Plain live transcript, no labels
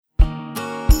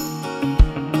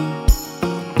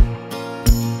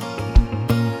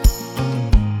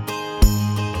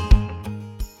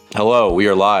Hello, we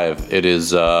are live. It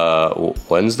is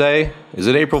Wednesday. Is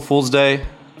it April Fool's Day?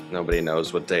 Nobody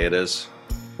knows what day it is.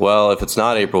 Well, if it's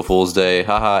not April Fool's Day,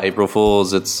 haha, April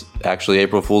Fools, it's actually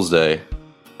April Fool's Day.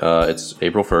 It's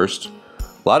April 1st.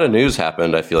 A lot of news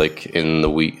happened, I feel like, in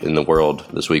the world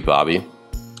this week, Bobby.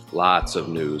 Lots of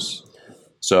news.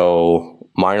 So,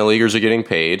 minor leaguers are getting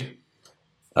paid.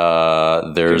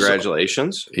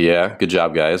 Congratulations. Yeah, good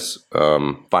job, guys.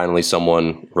 Finally,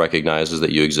 someone recognizes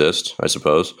that you exist, I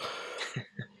suppose.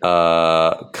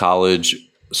 College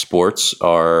sports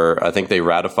I think they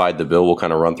ratified the bill. We'll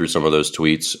kind of run through some of those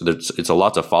tweets. It's a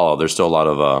lot to follow. There's still a lot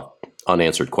of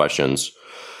unanswered questions,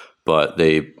 but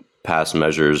they passed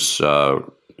measures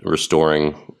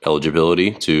restoring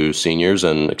eligibility to seniors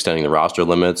and extending the roster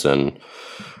limits, and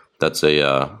that's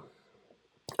a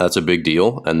big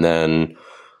deal. And then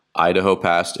Idaho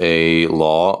passed a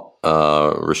law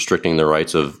restricting the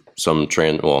rights of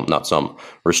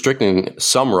restricting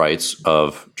some rights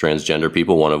of transgender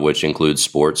people, one of which includes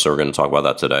sports. So we're going to talk about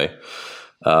that today.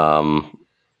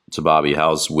 So Bobby,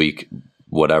 how's week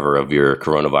whatever of your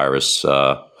coronavirus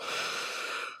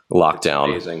lockdown?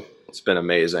 Amazing. It's been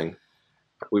amazing.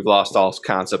 We've lost all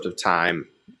concept of time.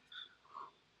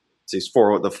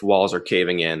 The walls are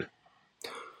caving in.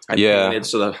 I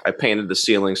painted the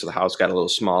ceiling so the house got a little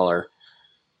smaller.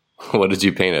 What did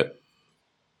you paint it?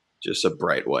 Just a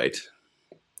bright white.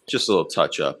 Just a little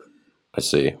touch up. I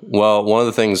see. Well, one of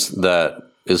the things that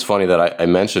is funny that I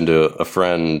mentioned to a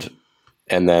friend,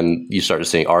 and then you start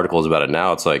seeing articles about it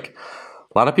now, it's like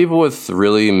a lot of people with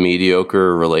really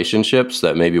mediocre relationships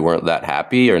that maybe weren't that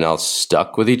happy are now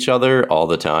stuck with each other all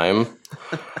the time.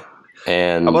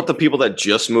 And how about the people that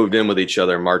just moved in with each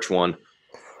other March 1?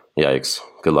 Yikes.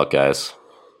 Good luck, guys.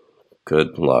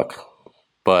 Good luck.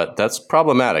 But that's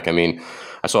problematic. I mean,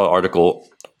 I saw an article,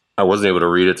 I wasn't able to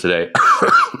read it today,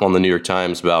 on the New York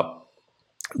Times about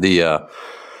the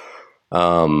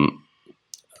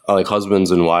like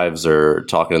husbands and wives are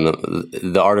talking.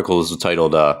 The article is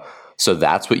titled, "So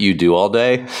That's What You Do All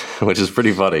Day," which is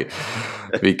pretty funny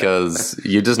because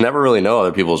you just never really know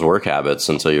other people's work habits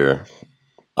until you're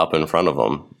up in front of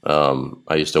them.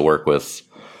 I used to work with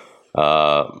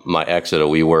my ex at a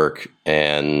WeWork,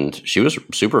 and she was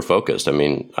super focused. I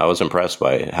mean, I was impressed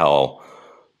by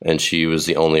and she was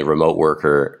the only remote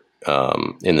worker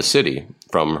in the city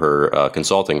from her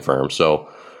consulting firm. So,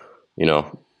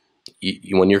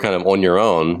 when you're kind of on your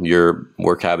own, your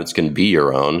work habits can be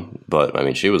your own. But I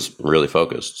mean, she was really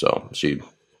focused, so she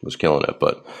was killing it.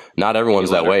 But not everyone's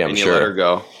that way, I'm sure. You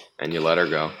let her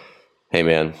go. Hey,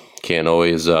 man, can't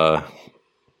always. You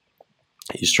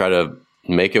just try to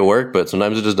make it work, but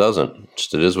sometimes it just doesn't.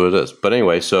 It is what it is. But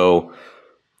anyway, so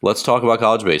let's talk about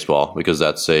college baseball because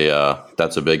that's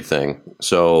a big thing.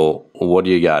 So what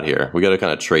do you got here? We got to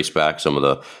kind of trace back some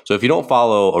of so if you don't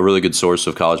follow a really good source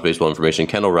of college baseball information,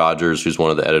 Kendall Rogers, who's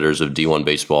one of the editors of D1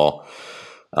 Baseball,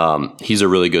 he's a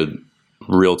really good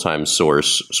real-time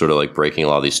source, sort of like breaking a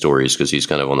lot of these stories because he's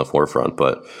kind of on the forefront,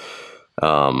 but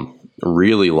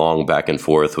really long back and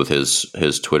forth with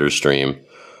his Twitter stream.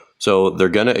 So they're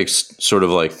going to sort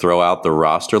of like throw out the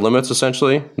roster limits,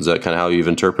 essentially. Is that kind of how you've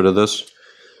interpreted this?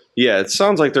 Yeah, it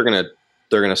sounds like they're gonna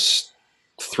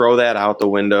throw that out the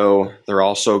window. They're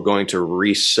also going to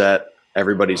reset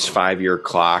everybody's 5-year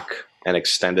clock and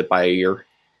extend it by a year.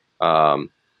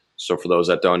 So for those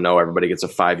that don't know, everybody gets a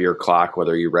 5-year clock.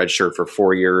 Whether you redshirt for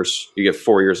 4 years, you get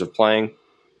 4 years of playing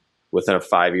within a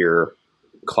 5-year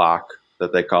clock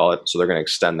that they call it. So they're going to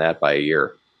extend that by a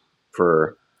year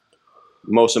for,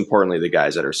 most importantly, the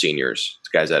guys that are seniors,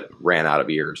 the guys that ran out of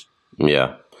years.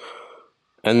 Yeah.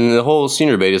 And the whole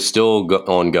senior debate is still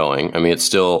ongoing. I mean, it's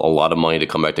still a lot of money to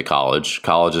come back to college.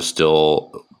 College is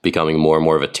still becoming more and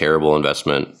more of a terrible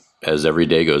investment as every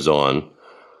day goes on.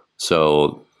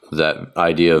 So that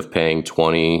idea of paying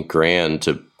 $20,000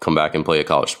 to come back and play a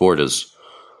college sport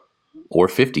or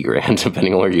 $50,000,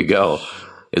 depending on where you go,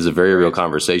 is a very real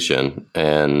conversation.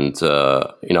 And,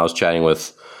 I was chatting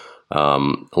with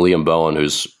Liam Bowen,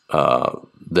 who's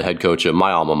the head coach at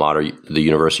my alma mater, the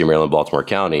University of Maryland, Baltimore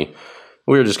County.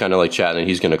 We were just kind of like chatting, and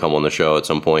he's going to come on the show at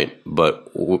some point.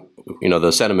 But,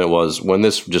 the sentiment was when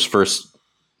this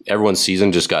everyone's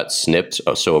season just got snipped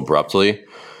so abruptly,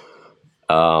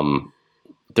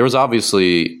 there was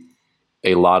obviously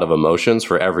a lot of emotions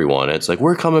for everyone. It's like,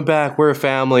 we're coming back, we're a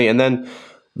family. And then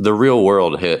the real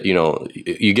world hit,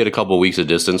 you get a couple of weeks of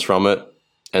distance from it,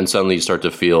 and suddenly you start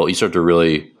to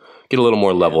really get a little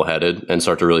more level-headed and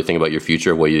start to really think about your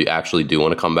future, where you actually do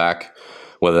want to come back,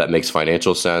 whether that makes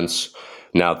financial sense.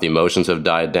 Now that the emotions have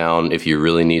died down, if you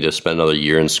really need to spend another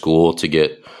year in school to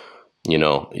get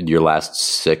your last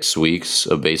 6 weeks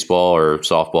of baseball or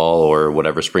softball or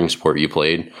whatever spring sport you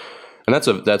played. And that's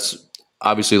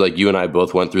obviously, like, you and I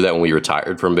both went through that when we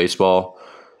retired from baseball.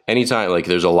 Anytime, like,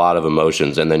 there's a lot of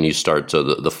emotions, and then you start to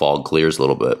the fog clears a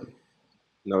little bit.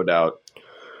 No doubt.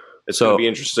 It's going to be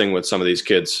interesting with some of these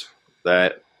kids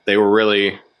that they were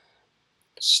really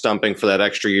stumping for that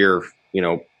extra year,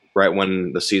 right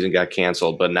when the season got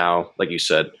canceled. But now, like you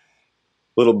said,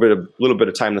 little bit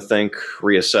of time to think,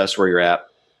 reassess where you're at.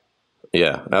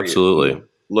 Yeah, absolutely.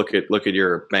 Look at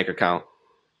your bank account.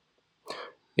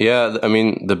 Yeah, I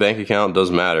mean, the bank account does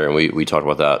matter, and we talked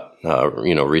about that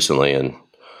recently, and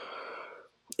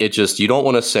it just, you don't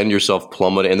want to send yourself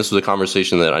plummeting. And this is a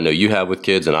conversation that I know you have with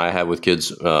kids, and I have with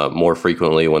kids more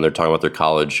frequently when they're talking about their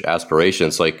college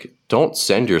aspirations. Like, don't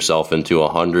send yourself into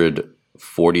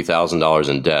 $140,000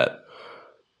 in debt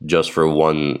just for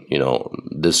one,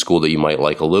 this school that you might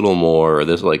like a little more, or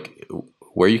this, like,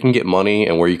 where you can get money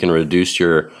and where you can reduce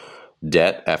your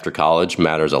debt after college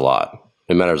matters a lot.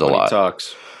 It matters a lot.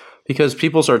 Talks. Because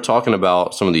people start talking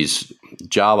about some of these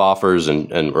job offers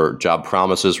and or job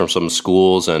promises from some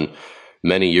schools. And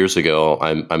many years ago,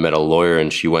 I met a lawyer,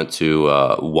 and she went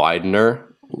to Widener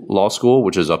Law School,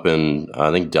 which is up in,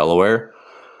 I think, Delaware.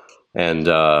 And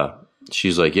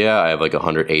she's like, yeah, I have like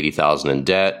 $180,000 in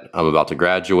debt. I'm about to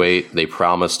graduate. They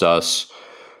promised us,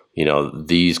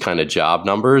 these kind of job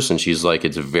numbers. And she's like,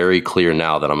 it's very clear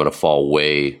now that I'm going to fall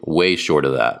way, way short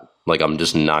of that. Like, I'm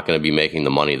just not going to be making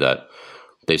the money that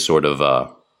they sort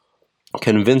of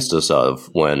convinced us of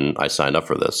when I signed up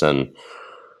for this. And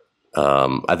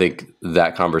I think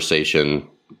that conversation,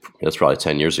 that's probably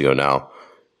 10 years ago now,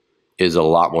 is a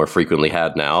lot more frequently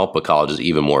had now, but college is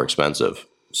even more expensive.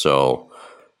 So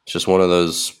it's just one of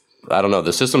those, I don't know,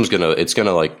 the system's it's going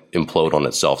to like implode on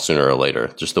itself sooner or later.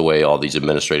 Just the way all these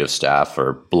administrative staff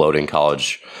are bloating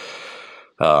college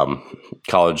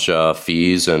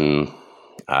fees, and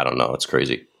I don't know, it's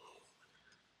crazy.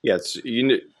 Yeah,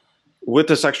 with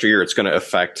this extra year, it's going to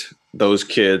affect those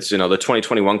kids. The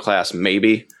 2021 class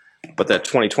maybe, but that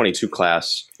 2022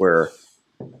 class where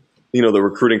the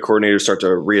recruiting coordinators start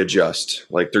to readjust.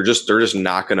 Like, they're just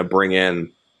not going to bring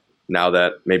in, now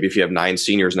that maybe if you have 9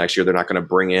 seniors next year, they're not going to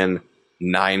bring in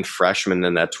 9 freshmen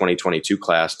in that 2022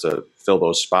 class to fill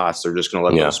those spots. They're just going to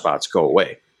let those spots go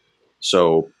away.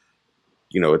 So,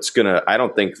 I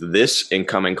don't think this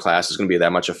incoming class is going to be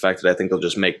that much affected. I think they'll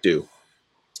just make do.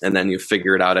 And then you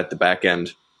figure it out at the back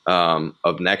end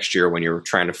of next year when you're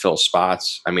trying to fill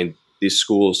spots. I mean, these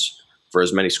schools, for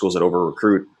as many schools that over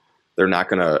recruit, they're not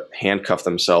going to handcuff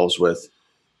themselves with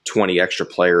 20 extra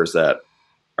players that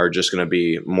are just going to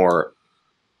be more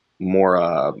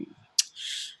of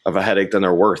a headache than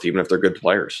they're worth, even if they're good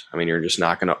players. I mean, you're just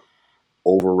not going to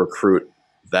over recruit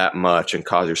that much and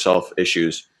cause yourself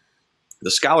issues.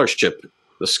 The scholarship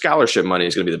money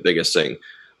is going to be the biggest thing.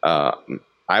 I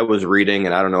was reading,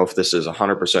 and I don't know if this is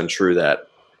 100% true, that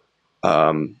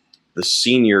the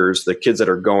seniors, the kids that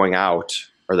are going out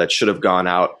or that should have gone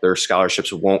out, their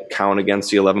scholarships won't count against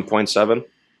the 11.7.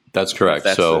 That's correct.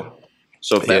 So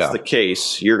if that's the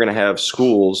case, you're going to have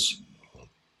schools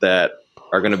that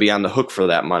are going to be on the hook for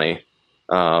that money.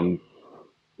 Power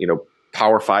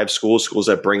 5 schools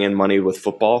that bring in money with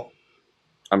football,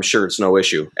 I'm sure it's no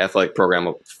issue. Athletic program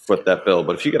will foot that bill.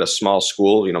 But if you get a small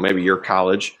school, maybe your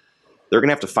college, they're going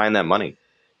to have to find that money.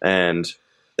 And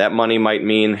that money might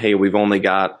mean, hey, we've only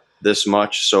got this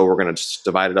much, so we're going to just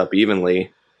divide it up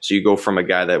evenly. So you go from a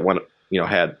guy that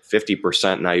had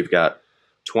 50%, now you've got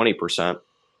 20%.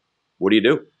 What do you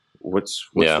do? What's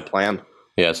the plan?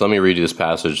 Yeah, so let me read you this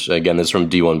passage. Again, this is from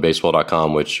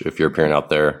d1baseball.com, which, if you're a parent out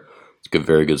there, it's a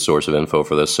very good source of info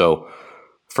for this. So,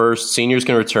 first, seniors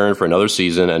can return for another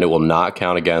season, and it will not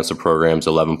count against the program's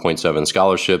 11.7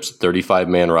 scholarships,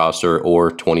 35-man roster,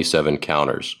 or 27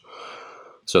 counters.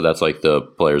 So that's like the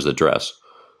players that dress.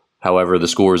 However, the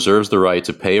school reserves the right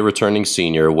to pay a returning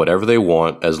senior whatever they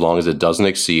want as long as it doesn't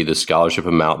exceed the scholarship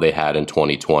amount they had in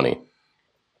 2020.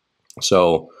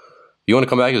 So if you want to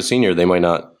come back as a senior, they might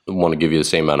not want to give you the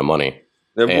same amount of money.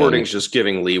 The wording's just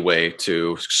giving leeway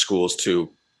to schools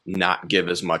to not give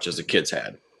as much as the kids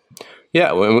had.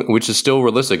 Yeah, which is still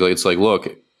realistic. It's like, look,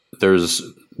 there's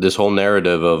this whole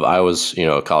narrative of I was,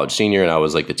 a college senior and I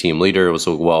was like the team leader. It was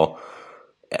like, well,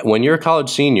 when you're a college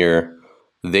senior,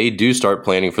 they do start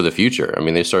planning for the future. I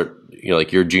mean, they start,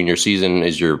 like your junior season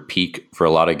is your peak for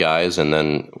a lot of guys. And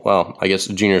then, well, I guess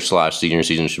junior/senior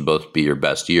season should both be your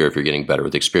best year if you're getting better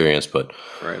with experience. But,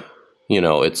 right.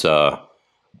 It's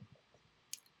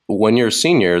when you're a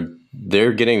senior,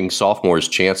 they're getting sophomores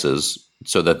chances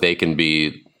so that they can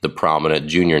be the prominent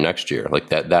junior next year. Like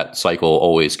that cycle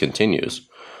always continues.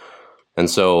 And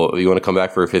so you want to come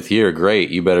back for a fifth year, great.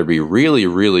 You better be really,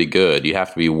 really good. You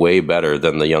have to be way better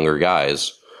than the younger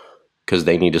guys because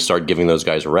they need to start giving those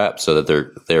guys reps so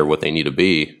that they're what they need to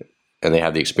be and they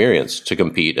have the experience to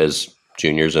compete as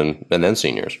juniors and then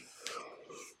seniors.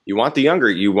 You want the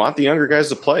younger guys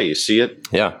to play. You see it.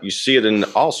 Yeah. You see it in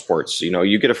all sports.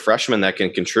 You get a freshman that can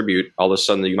contribute. All of a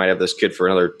sudden, you might have this kid for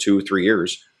another 2-3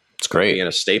 years. It's great. Being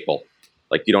a staple.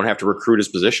 Like, you don't have to recruit his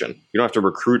position. You don't have to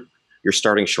recruit your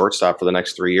starting shortstop for the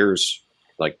next 3 years.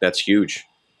 Like, that's huge.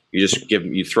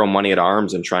 You throw money at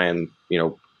arms and try and,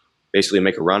 basically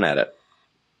make a run at it.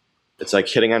 It's like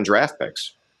hitting on draft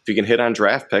picks. If you can hit on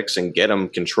draft picks and get them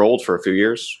controlled for a few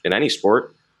years in any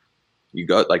sport, you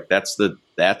go like that's the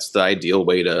ideal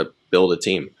way to build a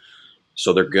team.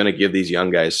 So they're going to give these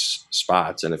young guys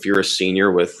spots. And if you're a senior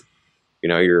with,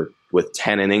 you're with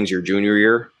 10 innings your junior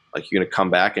year, like, you're going to come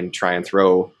back and try and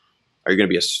throw. Are you going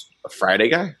to be a Friday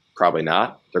guy? Probably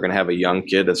not. They're going to have a young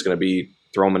kid that's going to be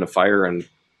throw him in the fire and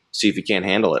see if he can't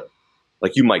handle it.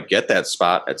 Like, you might get that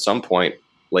spot at some point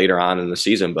later on in the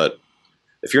season, but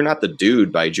if you're not the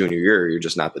dude by junior year, you're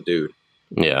just not the dude.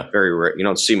 Yeah. Very rare. You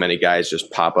don't see many guys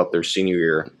just pop up their senior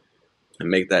year and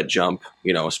make that jump,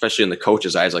 especially in the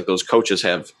coach's eyes. Like, those coaches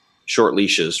have short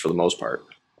leashes for the most part.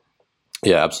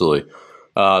 Yeah, absolutely.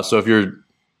 So if you're,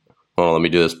 let me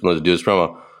do this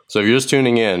promo. So if you're just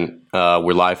tuning in,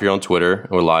 we're live here on Twitter.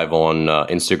 We're live on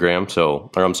Instagram.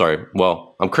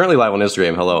 I'm currently live on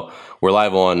Instagram. Hello. We're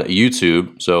live on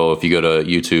YouTube. So if you go to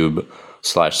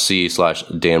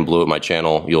YouTube/C/Dan Blewett, my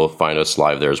channel, you'll find us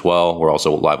live there as well. We're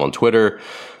also live on Twitter.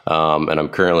 And I'm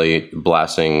currently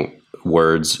blasting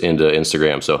words into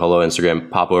Instagram. So hello, Instagram,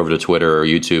 pop over to Twitter or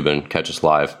YouTube and catch us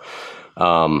live.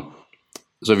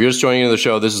 So if you're just joining into the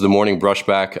show, this is the Morning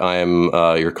Brushback. I am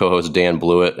your co-host, Dan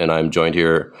Blewett, and I'm joined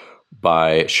here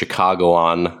by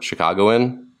Chicagoan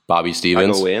Bobby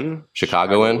Stevens.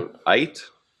 Chicagoan.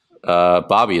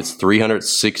 Bobby, it's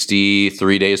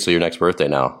 363 days till your next birthday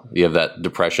now. You have that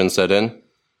depression set in?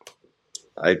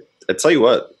 I tell you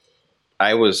what,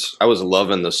 I was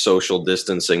loving the social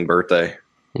distancing birthday.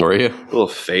 Were you? A little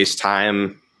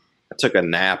FaceTime. I took a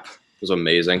nap. It was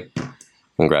amazing.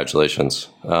 Congratulations.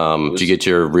 Did you get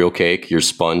your real cake, your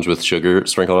sponge with sugar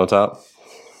sprinkled on top?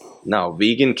 No,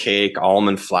 vegan cake,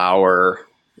 almond flour.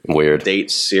 Weird. Date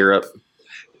syrup.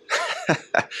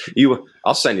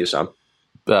 I'll send you some.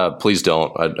 Please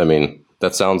don't. I mean,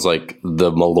 that sounds like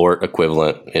the Malort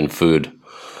equivalent in food.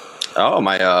 Oh,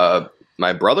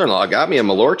 my brother-in-law got me a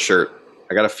Malort shirt.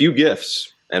 I got a few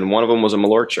gifts, and one of them was a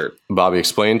Malort shirt. Bobby,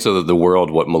 explain to the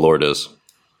world what Malort is.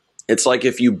 It's like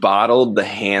if you bottled the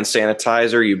hand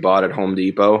sanitizer you bought at Home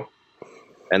Depot,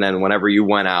 and then whenever you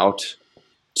went out,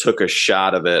 took a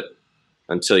shot of it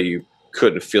until you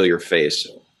couldn't feel your face.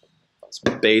 That's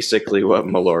basically what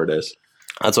Malort is.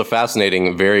 That's a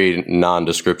fascinating, very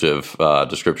non-descriptive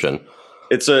description.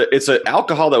 It's a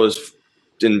alcohol that was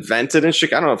invented in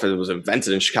Chicago. I don't know if it was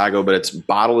invented in Chicago, but it's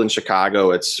bottled in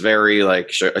Chicago. It's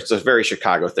it's a very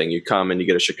Chicago thing. You come and you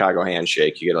get a Chicago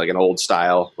handshake. You get like an old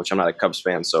style, which I'm not a Cubs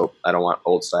fan, so I don't want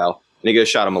old style. And you get a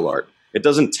shot of Malort. It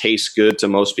doesn't taste good to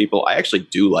most people. I actually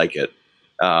do like it,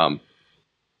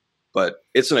 but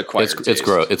it's an acquired taste.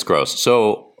 It's gross.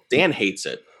 So Dan hates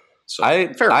it. So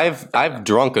I've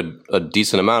drunk a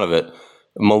decent amount of it.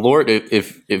 Malort.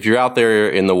 If you're out there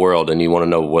in the world and you want to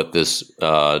know what this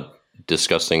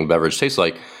disgusting beverage tastes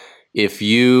like, if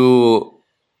you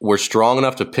were strong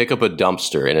enough to pick up a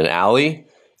dumpster in an alley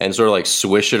and sort of like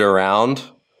swish it around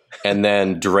and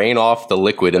then drain off the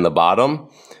liquid in the bottom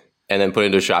and then put it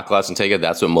into a shot glass and take it,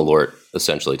 that's what Malort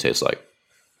essentially tastes like.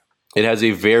 It has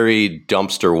a very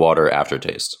dumpster water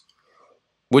aftertaste,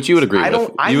 which you would agree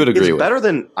with.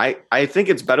 I think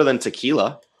it's better than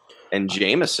tequila and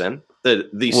Jameson.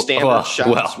 The standard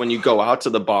shots when you go out to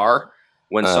the bar.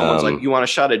 When someone's like, "You want a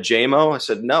shot of JMO?" I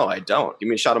said, "No, I don't. Give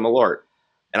me a shot of Malort,"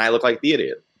 and I look like the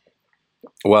idiot.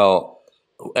 Well,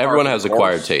 everyone has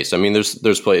acquired taste. I mean,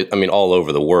 there's all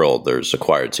over the world there's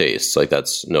acquired tastes. Like,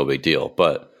 that's no big deal.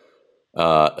 But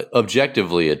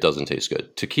objectively, it doesn't taste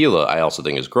good. Tequila, I also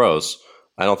think, is gross.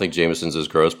 I don't think Jameson's is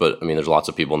gross, but I mean, there's lots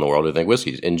of people in the world who think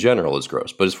whiskey in general is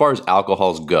gross. But as far as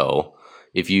alcohols go,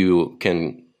 if you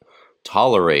can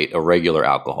tolerate a regular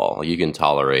alcohol, you can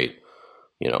tolerate,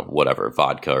 whatever,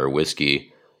 vodka or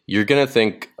whiskey, you're going to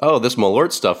think, oh, this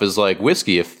Malort stuff is like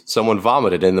whiskey if someone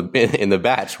vomited in the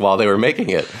batch while they were making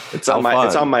it. It's on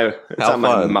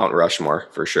my Mount Rushmore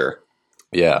for sure.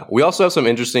 Yeah. We also have some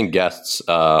interesting guests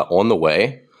on the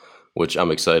way, which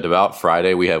I'm excited about.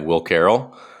 Friday, we have Will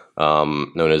Carroll,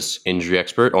 known as Injury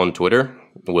Expert on Twitter.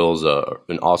 Will's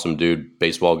an awesome dude,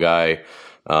 baseball guy,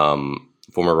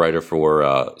 former writer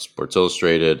for Sports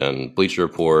Illustrated and Bleacher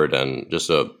Report, and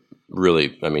just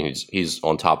he's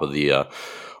on top of the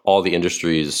all the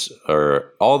industry's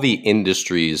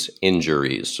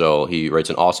injuries. So he writes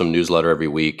an awesome newsletter every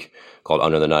week called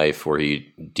Under the Knife, where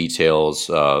he details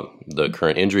the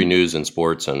current injury news in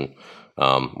sports, and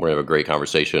we're gonna have a great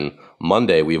conversation.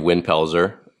 Monday we have Win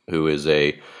Pelzer, who is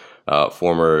a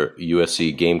former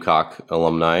USC Gamecock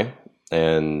alumni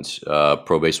and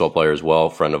pro baseball player as well,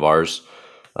 friend of ours,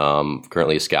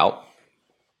 currently a scout.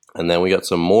 And then we got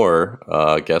some more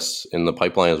guests in the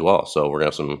pipeline as well. So we're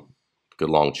going to have some good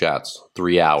long chats.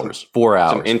 3 hours, 4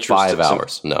 hours, 5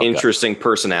 hours. Interesting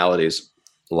personalities.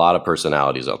 A lot of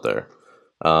personalities out there.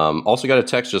 Also got a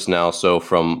text just now. So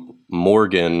from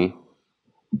Morgan,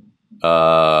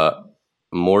 one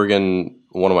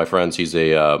of my friends, he's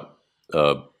a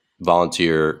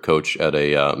volunteer coach at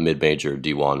a mid-major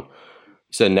D1.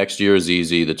 He said next year is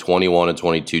easy. The 21 and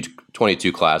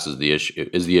 22 class is the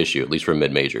issue, at least for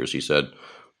mid-majors. He said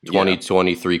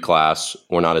 2023 class,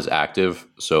 we're not as active,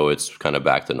 so it's kind of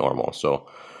back to normal. So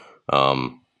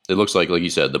it looks like you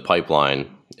said, the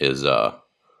pipeline is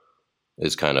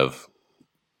kind of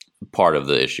part of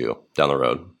the issue down the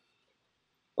road.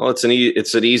 Well, it's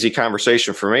an easy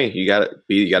conversation for me. You got to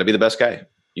be the best guy.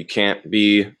 You can't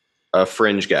be a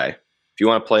fringe guy. If you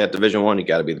want to play at Division I, you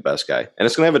got to be the best guy. And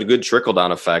it's going to have a good trickle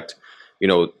down effect,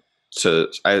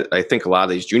 I think a lot of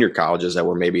these junior colleges that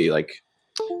were maybe like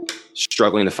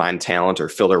struggling to find talent or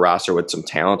fill their roster with some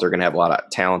talent, they're going to have a lot of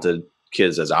talented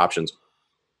kids as options.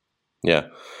 Yeah.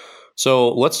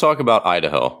 So let's talk about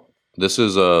Idaho. This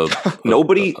is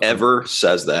nobody ever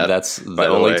says that. That's the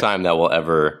only time that we'll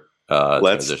ever let's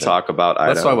transition. Talk about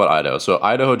Idaho. Let's talk about Idaho. So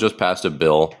Idaho just passed a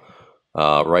bill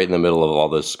right in the middle of all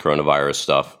this coronavirus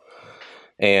stuff.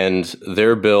 And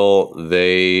their bill,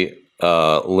 they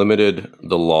limited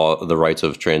the rights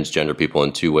of transgender people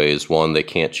in 2 ways. One, they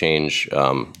can't change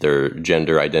their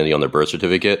gender identity on their birth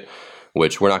certificate,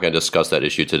 which we're not going to discuss that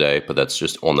issue today, but that's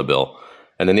just on the bill.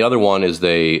 And then the other one is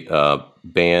they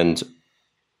banned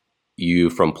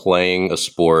you from playing a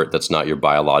sport that's not your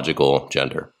biological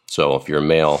gender. So if you're a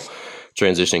male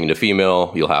transitioning into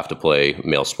female, you'll have to play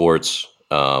male sports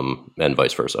and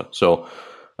vice versa. So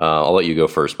I'll let you go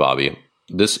first, Bobby.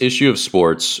 This issue of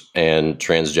sports and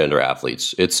transgender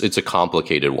athletes, it's a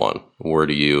complicated one. How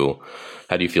do you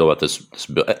feel about this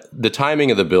bill? The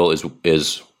timing of the bill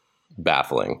is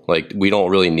baffling. Like, we don't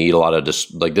really need a lot of this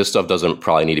stuff doesn't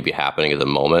probably need to be happening at the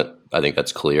moment. I think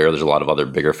that's clear. There's a lot of other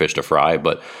bigger fish to fry,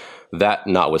 but that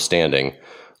notwithstanding,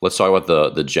 let's talk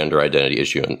about the gender identity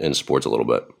issue in sports a little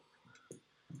bit.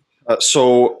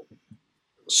 So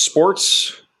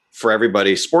sports, for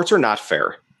everybody, sports are not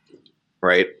fair,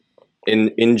 right?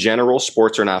 In general,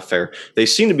 sports are not fair. They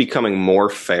seem to be becoming more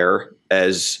fair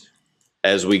as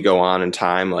we go on in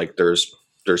time. Like there's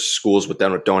schools with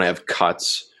them that don't have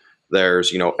cuts.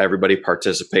 There's, everybody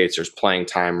participates. There's playing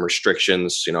time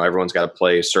restrictions. Everyone's got to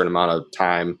play a certain amount of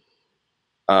time.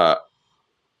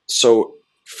 So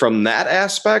from that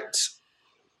aspect,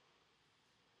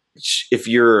 if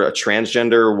you're a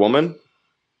transgender woman,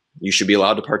 you should be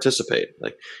allowed to participate.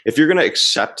 Like, if you're going to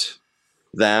accept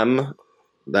them,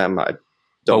 I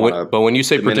don't want to. But when you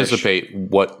say participate,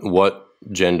 what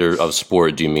gender of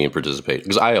sport do you mean participate?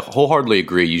 Because I wholeheartedly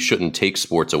agree you shouldn't take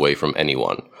sports away from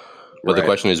anyone. But The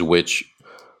question is which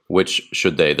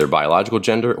should they? Their biological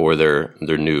gender or their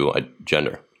new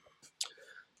gender?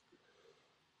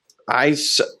 I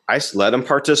let them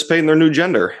participate in their new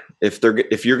gender. If they're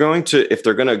going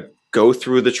to go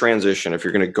through the transition, if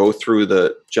you're going to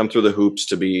jump through the hoops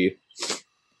to be,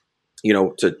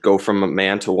 to go from a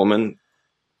man to woman,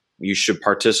 you should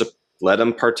let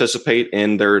them participate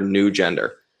in their new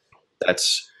gender.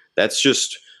 That's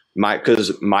just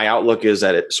because my outlook is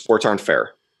that sports aren't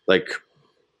fair. Like,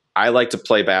 I like to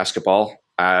play basketball.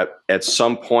 At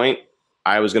some point,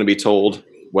 I was going to be told,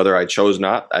 whether I chose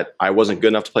not, I wasn't good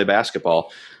enough to play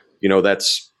basketball.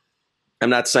 I'm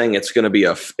not saying it's going to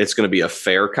be a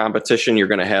fair competition. You're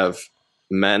going to have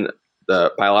men,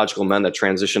 the biological men that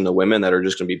transition to women, that are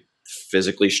just going to be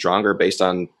physically stronger based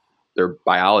on their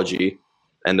biology,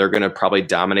 and they're going to probably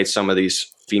dominate some of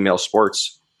these female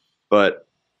sports. But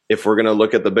if we're going to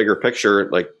look at the bigger picture,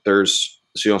 like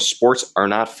sports are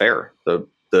not fair.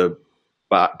 The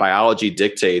biology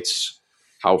dictates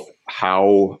how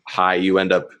high you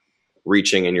end up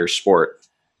reaching in your sport.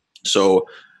 So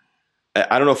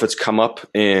I don't know if it's come up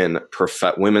in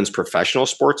women's professional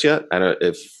sports yet. I don't know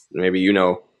if maybe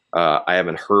I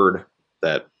haven't heard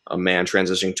that a man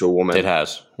transitioning to a woman. It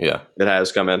has, yeah. It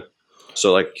has come in.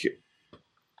 So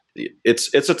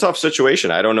it's a tough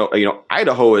situation. I don't know.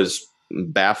 Idaho is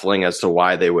baffling as to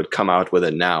why they would come out with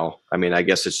it now. I mean, I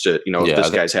guess it's just, if this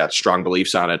guy's had strong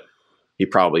beliefs on it, he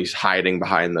probably is hiding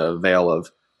behind the veil of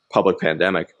public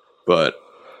pandemic. But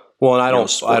well, and I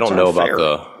don't know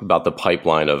about the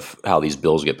pipeline of how these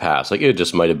bills get passed. Like, it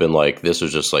just might have been like, this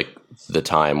was just like the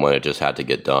time when it just had to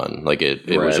get done. Like it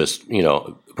was just,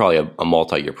 probably a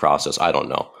multi-year process. I don't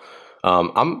know.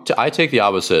 I take the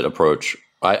opposite approach.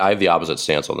 I have the opposite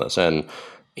stance on this. And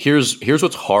here's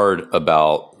what's hard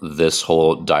about this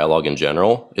whole dialogue in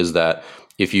general is that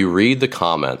if you read the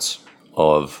comments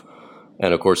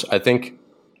and of course, I think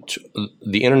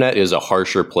the internet is a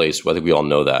harsher place. I think we all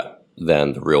know that,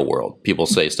 than the real world. People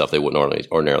say stuff they wouldn't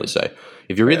ordinarily say.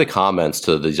 If you read the comments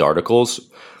to these articles,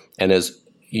 and as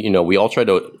we all try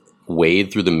to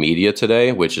wade through the media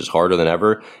today, which is harder than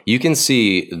ever, you can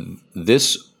see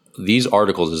these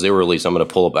articles as they were released. I'm going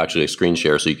to pull up actually a screen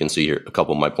share so you can see here a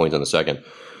couple of my points in a second.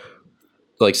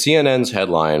 Like CNN's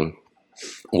headline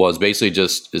was basically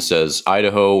just, it says,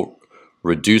 Idaho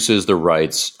reduces the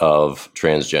rights of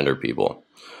transgender people.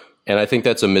 And I think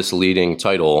that's a misleading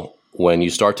title when you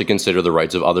start to consider the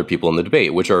rights of other people in the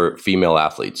debate, which are female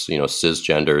athletes,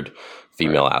 cisgendered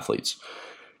female athletes.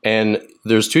 And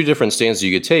there's two different stances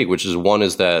you could take, which is one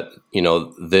is that,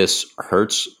 this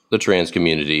hurts the trans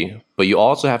community, but you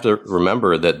also have to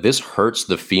remember that this hurts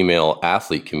the female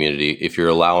athlete community if you're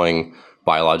allowing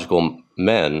biological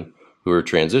men who are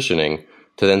transitioning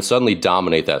to then suddenly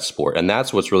dominate that sport. And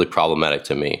that's what's really problematic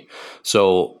to me.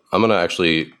 So I'm going to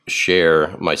actually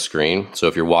share my screen. So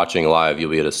if you're watching live,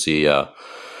 you'll be able to see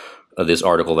this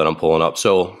article that I'm pulling up.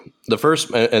 So the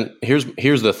first, and here's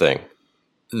the thing.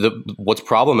 What's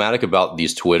problematic about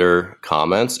these Twitter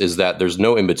comments is that there's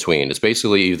no in between. It's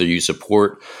basically either you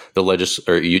support the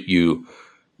or you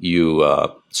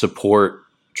support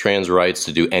trans rights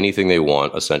to do anything they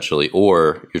want, essentially,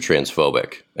 or you're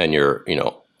transphobic and you're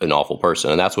an awful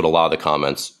person. And that's what a lot of the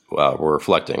comments were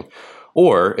reflecting.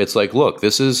 Or it's like, look,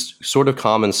 this is sort of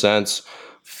common sense.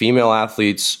 Female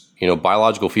athletes,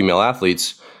 biological female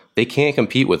athletes, they can't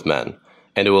compete with men,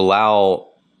 and to allow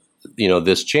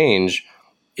this change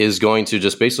is going to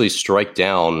just basically strike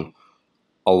down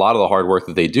a lot of the hard work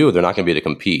that they do. They're not going to be able to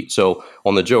compete. So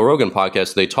on the Joe Rogan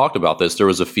podcast, they talked about this. There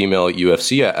was a female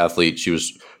UFC athlete. She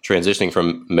was transitioning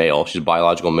from male. She's a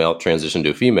biological male, transitioned to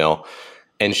a female,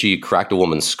 and she cracked a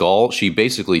woman's skull. She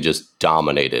basically just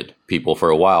dominated people for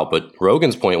a while. But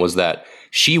Rogan's point was that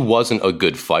she wasn't a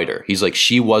good fighter. He's like,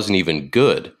 she wasn't even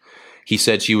good. He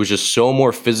said she was just so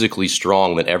more physically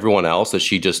strong than everyone else that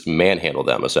she just manhandled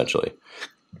them, essentially.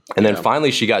 And then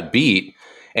finally she got beat,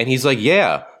 and he's like,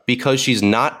 yeah, because she's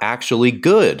not actually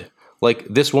good. Like,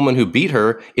 this woman who beat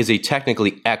her is a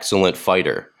technically excellent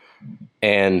fighter.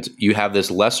 And you have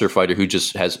this lesser fighter who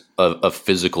just has a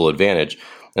physical advantage.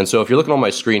 And so if you're looking on my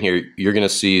screen here, you're going to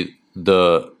see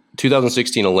the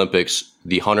 2016 Olympics,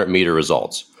 the 100-meter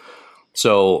results.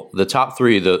 So the top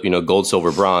three, the gold,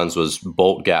 silver, bronze, was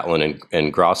Bolt, Gatlin,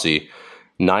 and Grossi,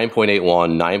 9.81,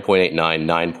 9.89,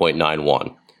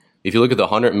 9.91. If you look at the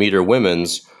 100-meter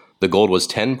women's, the gold was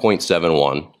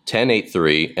 10.71,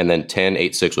 10.83, and then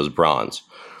 10.86 was bronze.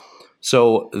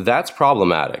 So that's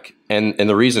problematic. And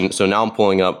the reason, so now I'm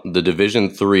pulling up the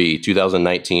Division III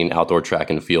 2019 outdoor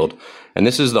track and field, and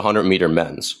this is the 100-meter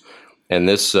men's. And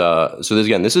this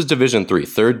is Division III,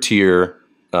 third tier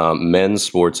men's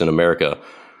sports in America.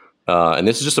 And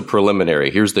this is just a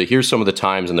preliminary. Here's some of the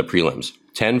times in the prelims: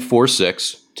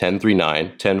 10.46,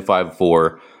 10.39,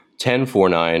 10.54,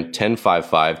 10.49,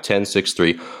 10.55,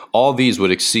 10.63. All these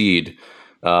would exceed,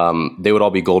 they would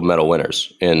all be gold medal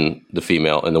winners in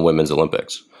the women's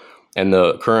Olympics. And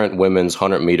the current women's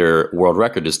 100-meter world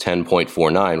record is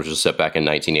 10.49, which was set back in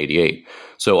 1988.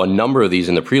 So a number of these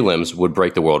in the prelims would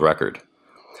break the world record.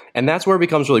 And that's where it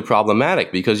becomes really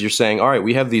problematic, because you're saying, all right,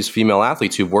 we have these female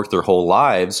athletes who've worked their whole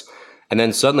lives, and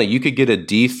then suddenly you could get a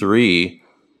D3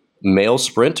 male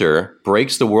sprinter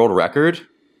breaks the world record.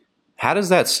 How does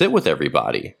that sit with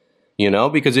everybody?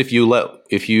 Because if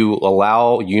you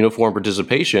allow uniform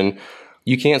participation,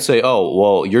 you can't say, oh,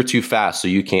 well, you're too fast, so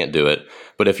you can't do it.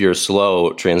 But if you're a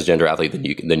slow transgender athlete,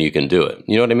 then you can do it.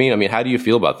 You know what I mean? I mean, how do you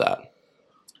feel about that?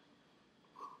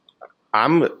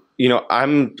 I'm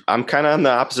kind of on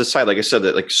the opposite side. Like I said,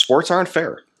 that like sports aren't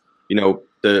fair.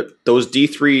 Those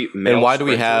D3 male. And why do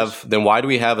we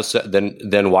have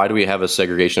a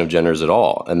segregation of genders at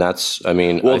all? And that's, I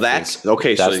mean, well, that's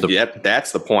okay. That's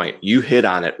that's the point. You hit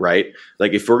on it, right?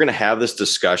 Like, if we're going to have this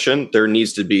discussion, there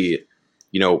needs to be,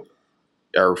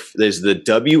 there's the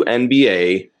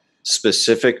WNBA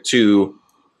specific to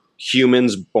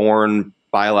humans born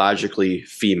biologically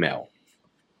female.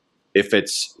 If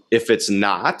it's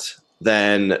not,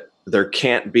 then there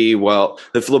can't be, well,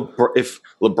 if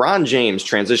LeBron James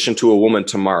transitioned to a woman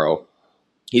tomorrow,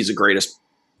 he's the greatest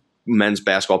men's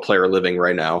basketball player living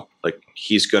right now. Like,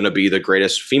 he's going to be the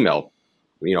greatest female,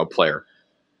 player.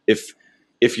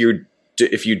 If you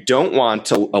don't want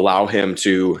to allow him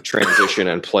to transition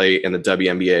and play in the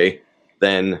WNBA,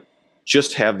 then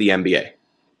just have the NBA.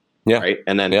 Yeah. Right.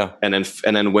 And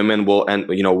then women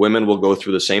will go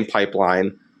through the same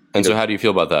pipeline. And so how do you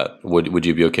feel about that? Would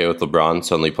you be okay with LeBron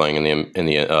suddenly playing in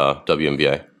the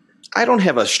WNBA? I don't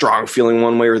have a strong feeling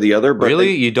one way or the other. But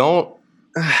really? You don't?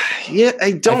 Yeah,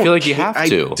 I don't. I feel like you have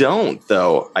to. I don't,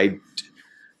 though. I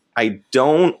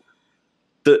don't.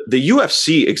 The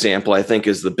UFC example, I think,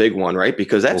 is the big one, right?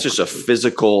 Because that's just a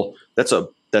physical. That's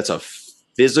a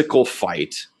physical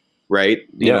fight, right?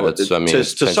 To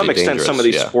some extent, some of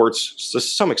these sports. To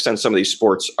some extent, some of these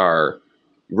sports are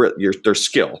their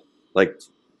skill. Like,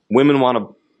 women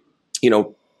want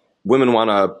to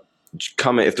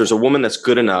come in. If there's a woman that's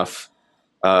good enough,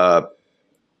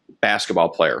 basketball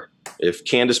player. If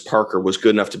Candace Parker was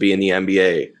good enough to be in the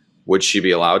NBA, would she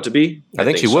be allowed to be? I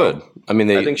think she would. I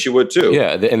mean, I think she would too.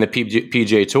 Yeah, in the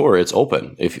PGA Tour, it's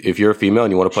open. If you're a female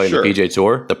and you want to play in the PGA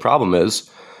Tour, the problem is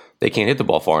they can't hit the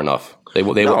ball far enough. They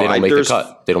don't make the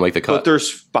cut. They don't make the cut. But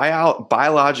there's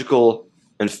biological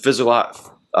and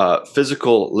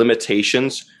physical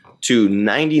limitations to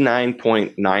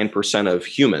 99.9% of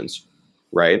humans,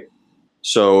 right?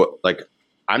 So, like,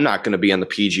 I'm not going to be on the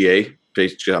PGA.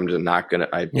 Basically, I'm just not going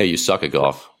to. Yeah, you suck at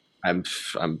golf. I'm.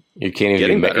 You can't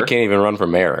even run for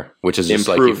mayor, which is just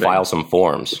Improving. like you file some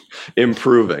forms.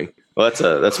 Improving. Well,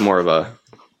 that's more of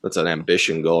an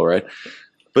ambition goal, right?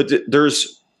 But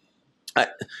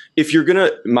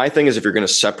my thing is, if you're gonna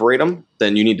separate them,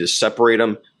 then you need to separate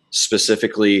them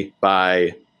specifically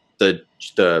by the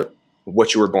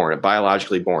what you were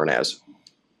biologically born as.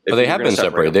 But they have been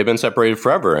separated. They've been separated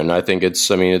forever, and I think it's.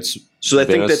 So I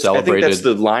think that's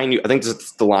the line. I think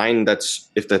that's the line.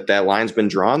 If that line's been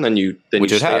drawn, then you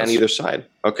stay on either side.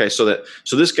 Okay, so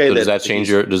this guy. So does that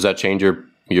change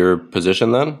your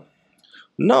position then?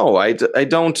 No, I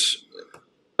don't.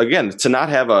 Again, to not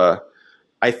have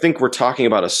I think we're talking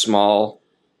about a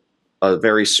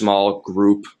very small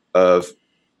group of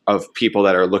people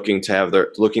that are looking to have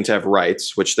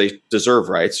rights, which they deserve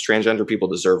rights. Transgender people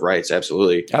deserve rights.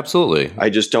 Absolutely. I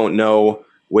just don't know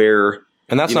where.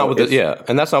 And that's not what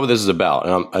this is about.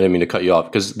 And I didn't mean to cut you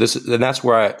off that's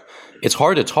where it's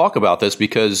hard to talk about this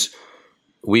because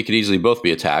we could easily both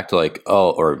be attacked,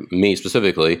 or me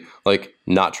specifically,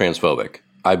 not transphobic.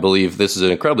 I believe this is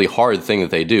an incredibly hard thing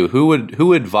that they do. Who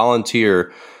would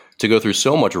volunteer to go through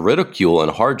so much ridicule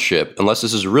and hardship unless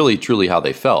this is really truly how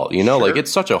they felt? Sure.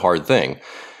 It's such a hard thing,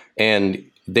 and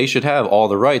they should have all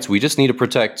the rights. We just need to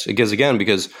protect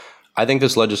because I think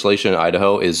this legislation in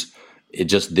Idaho is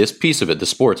just this piece of it, the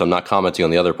sports. I'm not commenting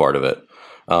on the other part of it.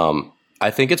 I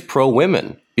think it's pro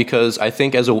women because I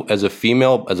think as a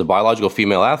female, as a biological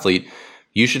female athlete,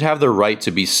 you should have the right to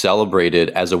be celebrated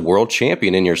as a world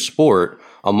champion in your sport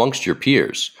amongst your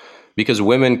peers. Because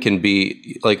women can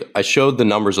be, I showed the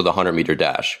numbers of the 100-meter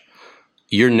dash.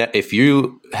 If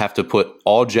you have to put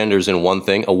all genders in one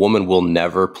thing, a woman will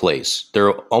never place.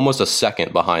 They're almost a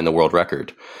second behind the world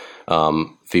record,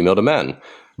 female to men.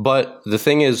 But the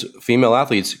thing is, female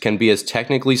athletes can be as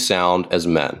technically sound as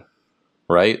men,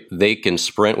 right? They can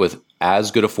sprint with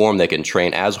as good a form. They can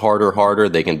train as hard or harder.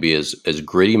 They can be as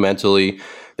gritty mentally.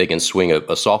 They can swing a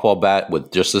softball bat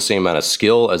with just the same amount of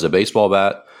skill as a baseball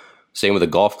bat. Same with a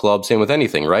golf club, same with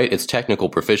anything, right? It's technical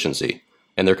proficiency,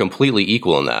 and they're completely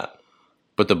equal in that.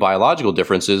 But the biological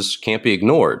differences can't be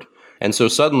ignored. And so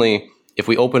suddenly, if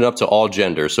we open it up to all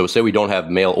genders, so say we don't have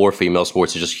male or female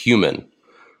sports, it's just human,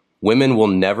 women will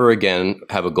never again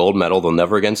have a gold medal. They'll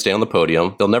never again stay on the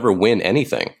podium. They'll never win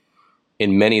anything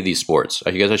in many of these sports.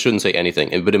 I guess I shouldn't say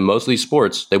anything, but in most of these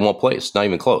sports, they won't place, not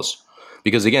even close.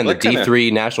 Because again, the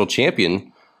D3 national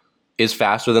champion is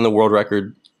faster than the world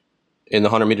record in the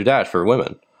 100-meter dash for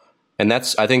women. And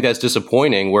I think that's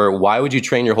disappointing, why would you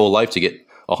train your whole life to get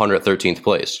 113th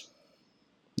place?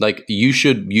 You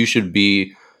should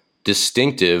be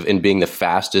distinctive in being the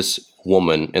fastest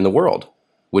woman in the world,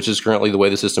 which is currently the way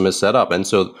the system is set up. And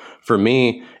so for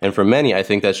me and for many, I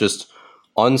think that's just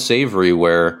unsavory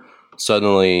where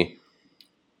suddenly,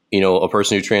 a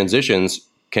person who transitions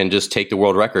can just take the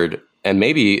world record and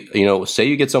maybe, say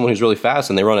you get someone who's really fast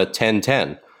and they run a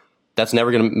 10-10. That's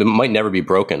it might never be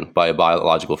broken by a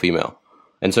biological female.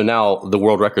 And so now the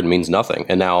world record means nothing.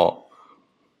 And now,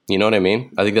 you know what I mean?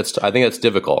 I think that's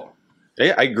difficult.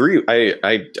 Yeah, I agree.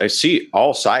 I see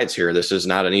all sides here. This is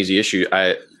not an easy issue.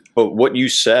 But what you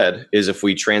said is if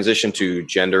we transition to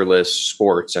genderless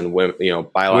sports and women,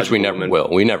 biological, which we never will.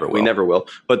 We never will.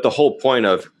 But the whole point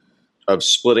of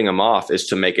splitting them off is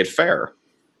to make it fair.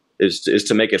 Is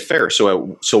to make it fair.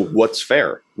 So what's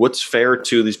fair? What's fair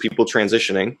to these people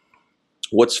transitioning?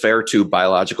 What's fair to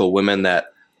biological women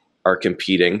that are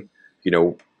competing?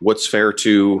 What's fair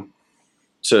to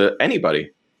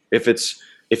anybody?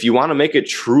 If you want to make it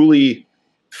truly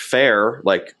fair,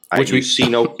 like you see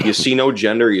no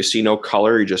gender, you see no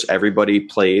color, you just everybody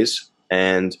plays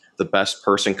and the best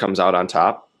person comes out on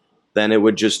top, then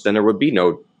there'd be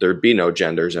no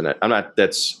genders in it.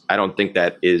 I don't think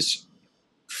that is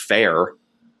fair,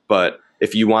 but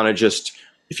if you want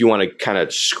to kind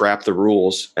of scrap the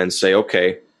rules and say,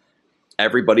 okay,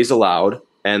 everybody's allowed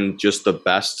and just the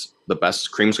best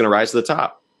cream's going to rise to the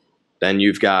top, then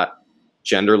you've got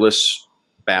genderless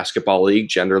basketball league,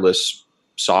 genderless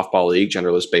softball league,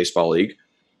 genderless baseball league,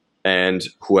 and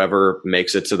whoever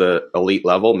makes it to the elite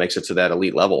level makes it to that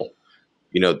elite level.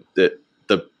 The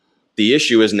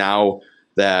issue is now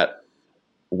that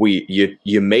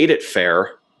you made it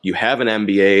fair. You have an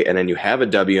NBA and then you have a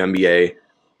WNBA,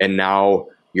 and now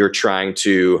you're trying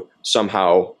to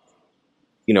somehow,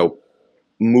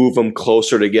 move them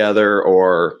closer together,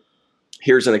 or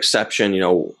here's an exception.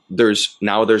 There's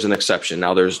an exception.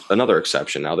 Now there's another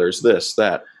exception. Now there's this,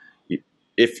 that.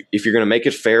 If you're going to make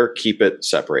it fair, keep it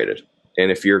separated. And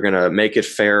if you're going to make it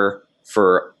fair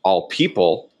for all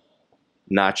people,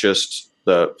 not just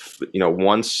the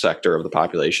one sector of the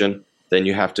population, then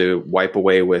you have to wipe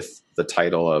away with the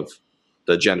title of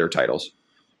the gender titles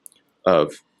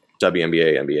of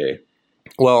WNBA, NBA.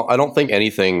 Well, I don't think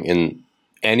anything in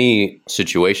any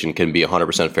situation can be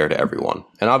 100% fair to everyone.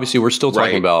 And obviously we're still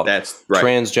talking about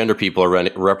transgender people are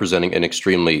representing an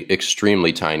extremely,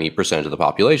 extremely tiny percentage of the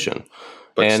population.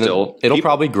 But and still, it'll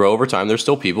probably grow over time. There's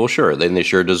still people, sure. They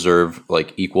sure deserve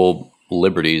like equal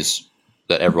liberties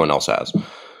that everyone else has.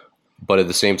 But at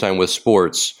the same time with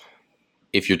sports,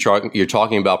 if you're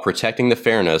talking about protecting the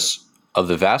fairness of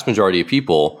the vast majority of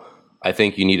people, I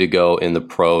think you need to go in the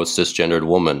pro cisgendered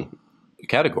woman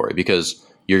category, because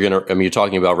you're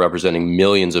talking about representing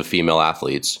millions of female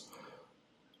athletes,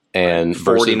 and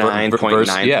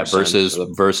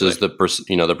 49.9% versus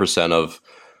the percent of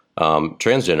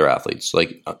transgender athletes.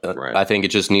 Like, I think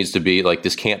it just needs to be like,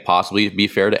 this can't possibly be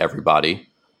fair to everybody,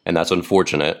 and that's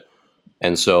unfortunate.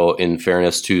 And so in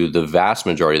fairness to the vast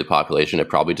majority of the population, it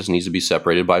probably just needs to be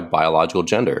separated by biological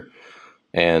gender,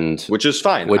 and which is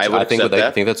fine. I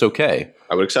think that's okay.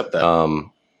 I would accept that.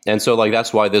 And so like,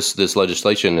 that's why this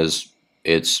legislation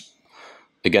it's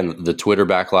again, the Twitter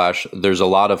backlash. There's a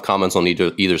lot of comments on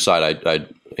either side.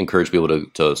 I'd encourage people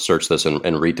to search this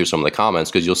and read through some of the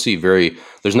comments, because you'll see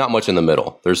there's not much in the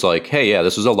middle. There's like, hey, yeah,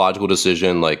 this is a logical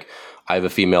decision. Like, I have a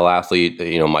female athlete,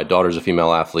 my daughter's a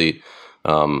female athlete.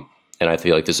 And I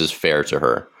feel like this is fair to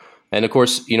her. And of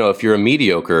course, if you're a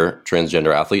mediocre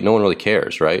transgender athlete, no one really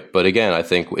cares, right? But again, I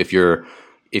think if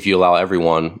you allow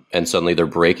everyone and suddenly they're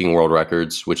breaking world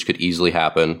records, which could easily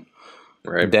happen,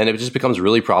 right, then it just becomes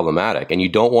really problematic. And you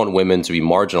don't want women to be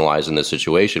marginalized in this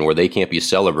situation where they can't be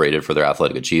celebrated for their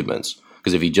athletic achievements.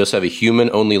 Because if you just have a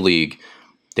human-only league,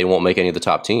 they won't make any of the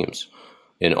top teams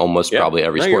in almost probably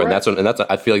every sport. Right. And that's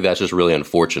I feel like that's just really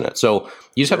unfortunate. So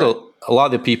you just have a lot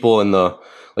of the people in the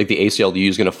ACLU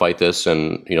is going to fight this,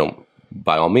 and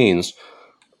by all means,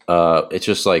 it's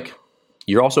just like,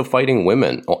 you're also fighting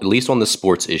women, at least on the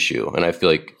sports issue. And I feel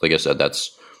like I said,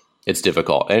 it's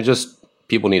difficult, and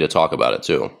people need to talk about it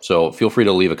too. So feel free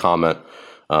to leave a comment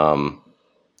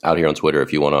out here on Twitter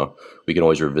if you want to. We can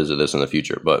always revisit this in the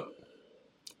future. But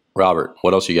Robert,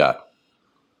 what else you got?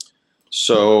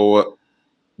 So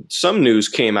some news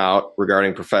came out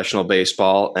regarding professional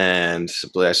baseball, and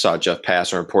I saw Jeff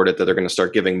Passan reported that they're going to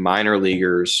start giving minor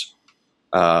leaguers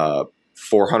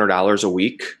 $400 a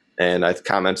week. And I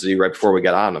commented to you right before we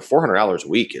got on, the $400 a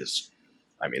week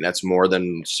that's more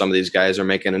than some of these guys are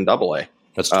making in AA.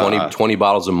 That's 20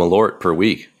 bottles of Malort per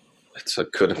week. It's a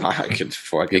good amount. I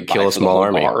could kill a small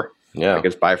army. Bar. Yeah, I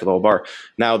could buy for the whole bar.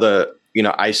 Now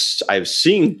I've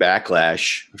seen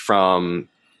backlash from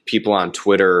people on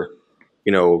Twitter,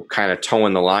 kind of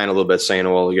towing the line a little bit, saying,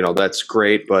 well, that's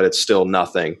great, but it's still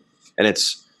nothing. And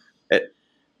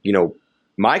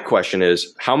my question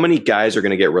is, how many guys are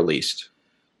going to get released?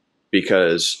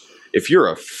 Because if you're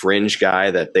a fringe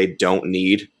guy that they don't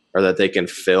need or that they can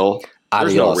fill,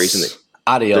 there's no reason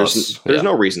there's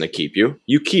no reason to keep you.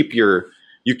 You keep your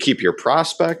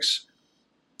prospects,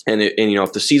 and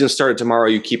if the season started tomorrow,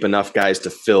 you keep enough guys to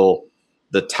fill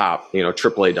the top,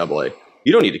 AAA, AA.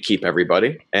 You don't need to keep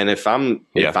everybody. And if I'm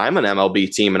an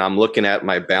MLB team and I'm looking at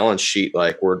my balance sheet,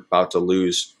 like we're about to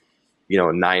lose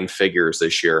 9 figures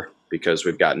this year because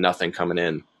we've got nothing coming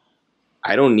in.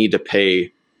 I don't need to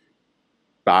pay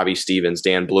Bobby Stevens,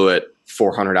 Dan Blewett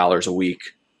 $400 a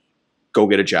week. Go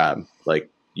get a job. Like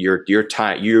your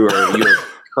time, you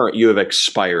have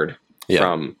expired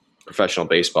from professional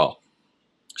baseball.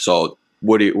 So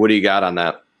what do you got on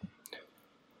that?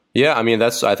 Yeah, I mean,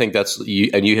 I think that's you,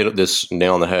 and you hit this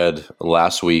nail on the head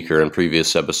last week or in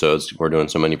previous episodes. We're doing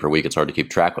so many per week; it's hard to keep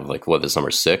track of. Like, what, this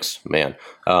number 6, man.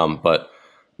 But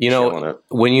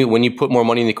when you put more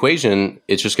money in the equation,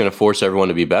 it's just going to force everyone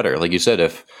to be better. Like you said,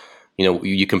 if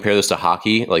you compare this to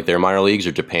hockey, like their minor leagues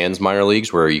or Japan's minor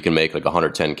leagues, where you can make like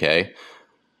 110K.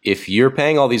 If you're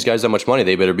paying all these guys that much money,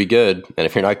 they better be good. And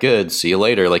if you're not good, see you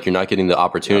later. Like, you're not getting the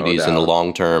opportunities in the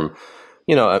long term.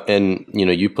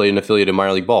 You played an affiliated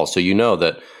minor league ball, so you know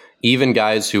that even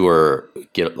guys who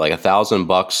get like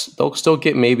 $1,000, they'll still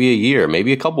get maybe a year,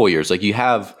 maybe a couple of years. Like, you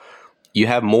have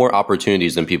more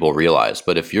opportunities than people realize.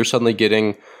 But if you're suddenly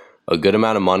getting a good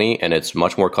amount of money and it's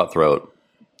much more cutthroat,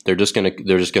 they're just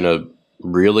gonna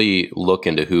really look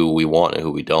into who we want and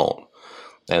who we don't.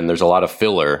 And there's a lot of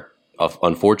filler,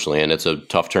 unfortunately, and it's a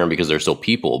tough term because they're still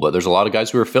people. But there's a lot of guys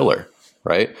who are filler.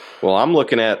 Right. Well, I'm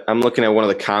looking at one of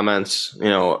the comments.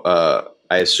 I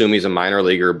assume he's a minor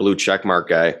leaguer, blue check mark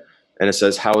guy, and it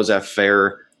says, "How is that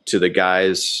fair to the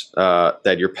guys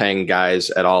that you're paying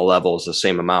guys at all levels the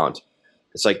same amount?"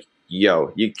 It's like,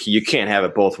 yo, you can't have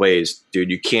it both ways, dude.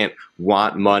 You can't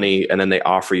want money and then they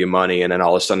offer you money and then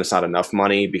all of a sudden it's not enough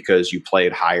money because you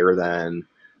played higher than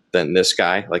this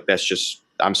guy. Like, that's just,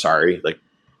 I'm sorry. Like,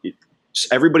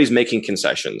 everybody's making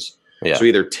concessions. Yeah. So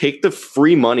either take the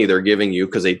free money they're giving you,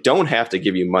 because they don't have to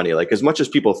give you money. Like, as much as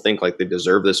people think like they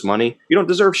deserve this money, you don't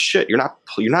deserve shit. You're not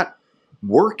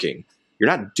working. You're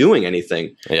not doing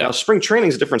anything. Yeah. Now, spring training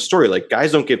is a different story. Like,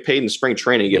 guys don't get paid in spring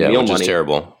training. You get meal money. Which is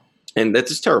terrible. And that's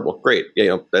just terrible. Great.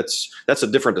 That's a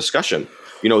different discussion.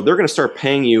 They're going to start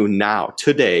paying you now,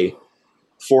 today,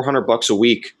 $400 a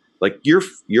week. Like,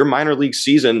 your minor league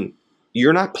season,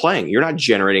 you're not playing. You're not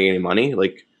generating any money.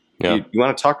 Like, you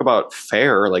want to talk about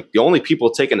fair? Like, the only people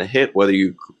taking a hit, whether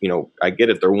I get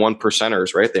it, they're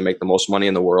 1%ers, right? They make the most money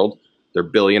in the world. They're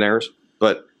billionaires,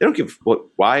 but they don't give.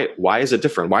 Why is it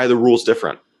different? Why are the rules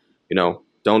different? Don't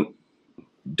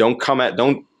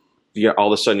all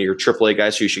of a sudden you're AAA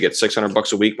guys, so you should get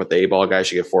 $600 a week, but the A-ball guys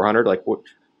should get 400. Like, what?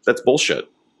 That's bullshit.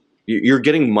 You're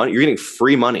getting money. You're getting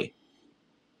free money.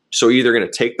 So you're either going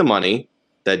to take the money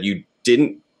that you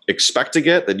didn't expect to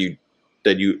get, that you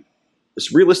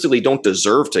realistically don't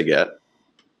deserve to get,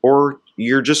 or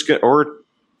you're just going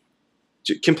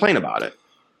to complain about it.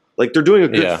 Like, they're doing a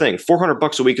good thing.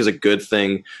 $400 a week is a good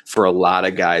thing for a lot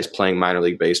of guys playing minor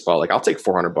league baseball. Like, I'll take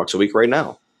 $400 a week right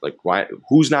now. Like, why?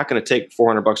 Who's not going to take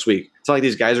 $400 a week? It's not like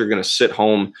these guys are going to sit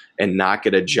home and not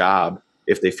get a job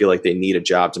if they feel like they need a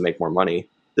job to make more money.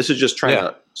 This is just trying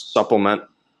to supplement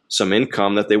some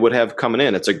income that they would have coming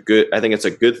in. I think it's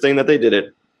a good thing that they did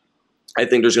it. I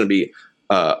think there's going to be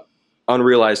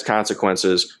unrealized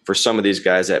consequences for some of these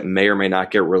guys that may or may not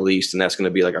get released, and that's going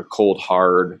to be like a cold,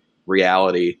 hard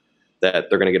reality that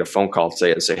they're going to get a phone call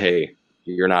to say, hey,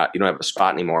 you don't have a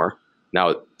spot anymore.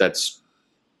 Now, that's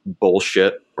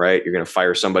bullshit, right? You're going to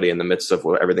fire somebody in the midst of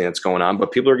everything that's going on,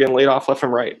 but people are getting laid off left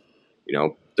and right.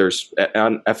 There's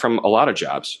from a lot of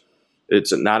jobs.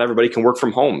 It's not everybody can work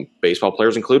from home, baseball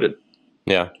players included.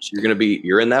 Yeah. So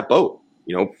you're in that boat.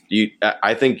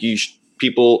 I think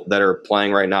people that are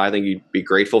playing right now, I think you'd be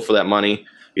grateful for that money,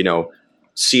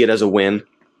 see it as a win.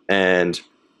 And,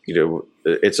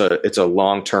 it's a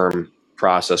long-term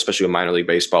process, especially with minor league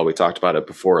baseball. We talked about it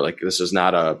before. Like, this is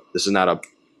not a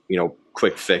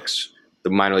quick fix. The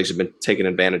minor leagues have been taken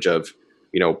advantage of,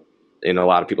 in a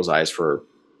lot of people's eyes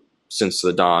since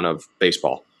the dawn of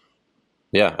baseball.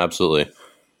 Yeah, absolutely.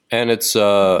 And it's,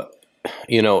 with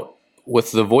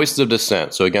the voices of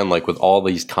dissent. So again, like with all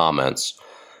these comments,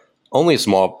 only a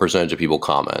small percentage of people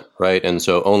comment, right? And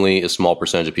so only a small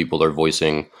percentage of people are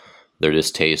voicing their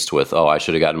distaste with, I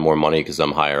should have gotten more money because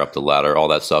I'm higher up the ladder, all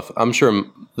that stuff. I'm sure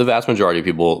the vast majority of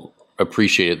people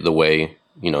appreciate it the way,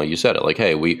 you said it. Like,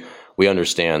 hey, we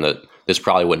understand that this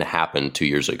probably wouldn't happen 2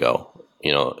 years ago.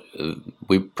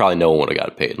 We probably no one would have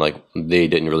got paid. Like, they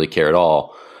didn't really care at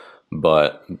all.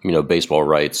 But, baseball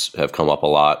rights have come up a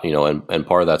lot, and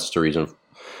part of that's the reason.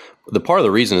 Part of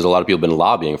the reason is a lot of people have been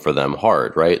lobbying for them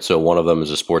hard, right? So one of them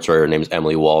is a sports writer named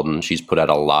Emily Walden. She's put out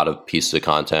a lot of pieces of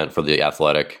content for The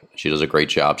Athletic. She does a great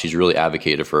job. She's really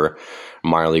advocated for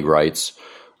minor league rights,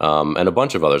 and a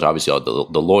bunch of others. Obviously,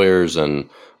 the lawyers and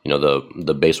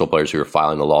the baseball players who are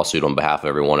filing the lawsuit on behalf of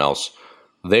everyone else.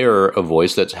 They're a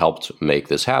voice that's helped make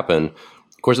this happen.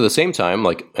 Of course, at the same time,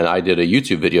 like, and I did a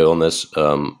YouTube video on this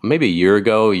maybe a year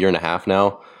ago, a year and a half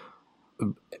now,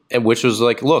 and which was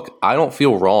like, look, I don't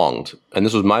feel wronged. And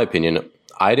this was my opinion.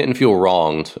 I didn't feel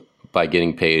wronged by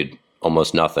getting paid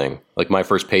almost nothing. Like my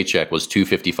first paycheck was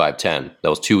 $255.10. That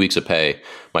was 2 weeks of pay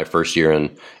my first year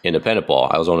in independent ball.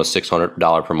 I was on a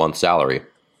 $600 per month salary.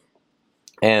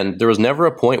 And there was never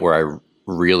a point where I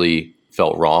really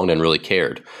felt wronged and really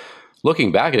cared.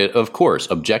 Looking back at it, of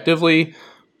course, objectively,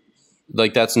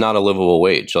 like that's not a livable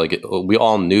wage. Like we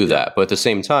all knew that. But at the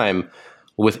same time,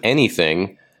 with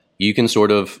anything, you can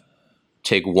sort of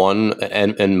take one,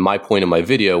 and my point in my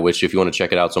video, which if you want to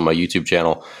check it out, it's on my YouTube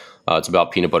channel. It's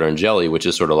about peanut butter and jelly, which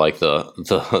is sort of like the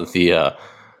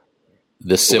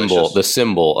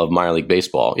symbol of minor league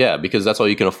baseball. Yeah, because that's all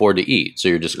you can afford to eat. So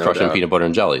you're just crushing peanut butter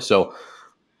and jelly. So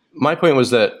my point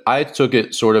was that I took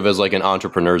it sort of as like an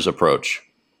entrepreneur's approach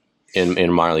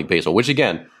in minor league baseball, which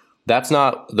again, that's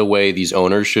not the way these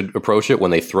owners should approach it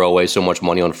when they throw away so much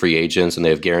money on free agents and they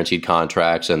have guaranteed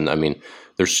contracts. And I mean,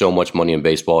 there's so much money in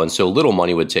baseball and so little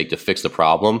money would take to fix the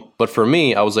problem. But for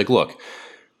me, I was like, look,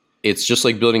 it's just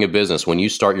like building a business. When you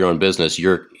start your own business,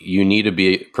 you need to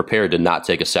be prepared to not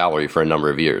take a salary for a number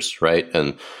of years, right?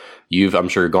 And you've, I'm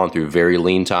sure, gone through very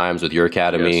lean times with your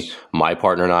academy. Yes. My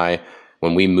partner and I,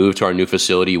 when we moved to our new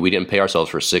facility, we didn't pay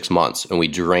ourselves for 6 months and we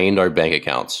drained our bank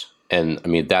accounts. And I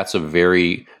mean, that's a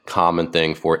very common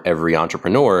thing for every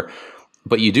entrepreneur.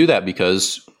 But you do that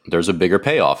because there's a bigger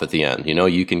payoff at the end. You know,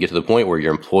 you can get to the point where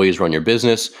your employees run your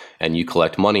business and you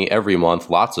collect money every month,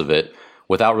 lots of it,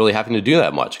 without really having to do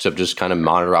that much, except just kind of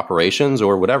monitor operations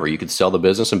or whatever. You could sell the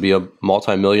business and be a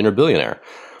multi-millionaire billionaire.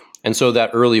 And so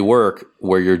that early work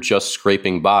where you're just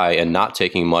scraping by and not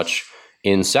taking much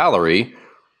in salary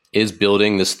is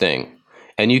building this thing.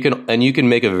 And you can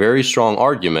make a very strong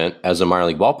argument as a minor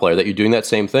league ball player that you're doing that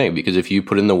same thing, because if you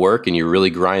put in the work and you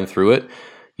really grind through it,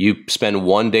 you spend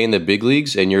one day in the big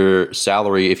leagues and your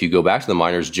salary, if you go back to the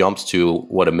minors, jumps to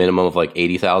what, a minimum of like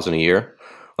 $80,000 a year.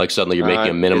 Like suddenly you're making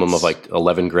a minimum of like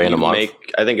 11 grand a month.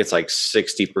 I think it's like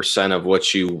 60% of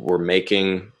what you were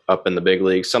making up in the big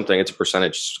leagues. Something, it's a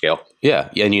percentage scale. Yeah.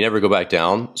 And you never go back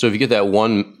down. So if you get that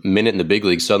 1 minute in the big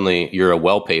league, suddenly you're a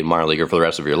well-paid minor leaguer for the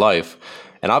rest of your life.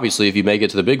 And obviously if you make it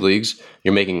to the big leagues,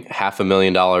 you're making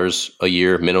 $500,000 a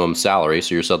year minimum salary.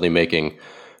 So you're suddenly making,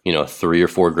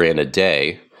 $3 or $4 grand a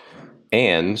day.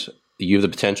 And you have the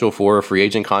potential for a free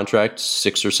agent contract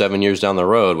 6 or 7 years down the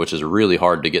road, which is really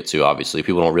hard to get to. Obviously,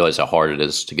 people don't realize how hard it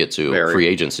is to get to free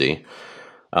agency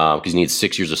because you need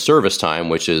 6 years of service time,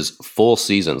 which is full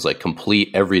seasons. Like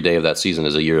complete every day of that season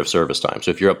is a year of service time.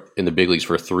 So if you're up in the big leagues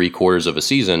for 3/4 of a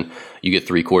season, you get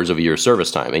 3/4 of a year of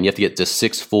service time, and you have to get to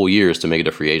 6 full years to make it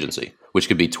to free agency, which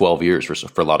could be 12 years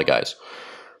for a lot of guys.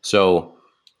 So,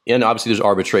 and obviously there's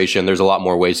arbitration. There's a lot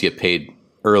more ways to get paid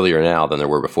earlier now than there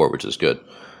were before, which is good.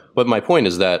 But my point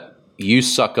is that you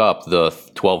suck up the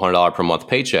 $1,200 per month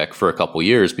paycheck for a couple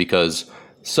years because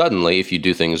suddenly, if you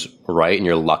do things right and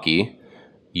you're lucky,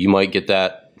 you might get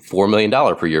that $4 million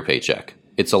per year paycheck.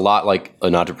 It's a lot like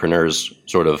an entrepreneur's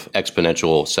sort of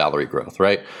exponential salary growth,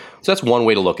 right? So that's one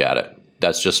way to look at it.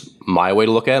 That's just my way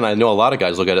to look at it. And I know a lot of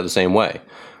guys look at it the same way.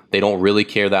 They don't really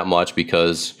care that much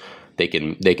because they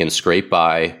can scrape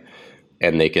by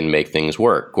and they can make things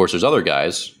work. Of course, there's other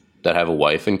guys that have a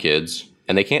wife and kids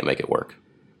and they can't make it work.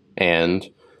 And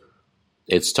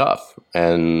it's tough.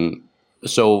 And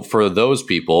so for those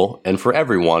people and for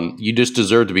everyone, you just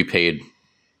deserve to be paid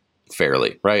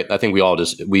fairly, right? I think we all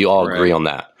agree on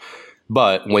that.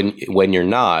 But when you're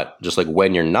not, just like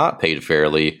when you're not paid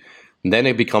fairly, then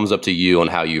it becomes up to you on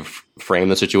how you frame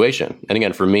the situation. And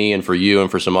again, for me and for you and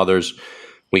for some others,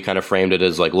 we kind of framed it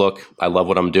as like, look, I love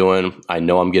what I'm doing. I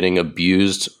know I'm getting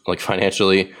abused like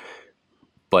financially,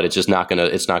 but it's just not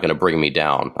gonna bring me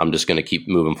down. I'm just gonna keep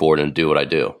moving forward and do what I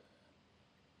do.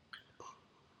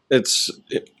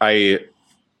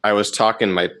 I was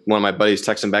talking, one of my buddies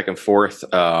texting back and forth,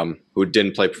 who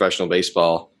didn't play professional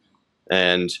baseball,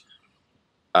 and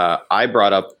I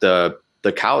brought up the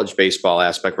college baseball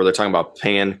aspect where they're talking about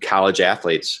paying college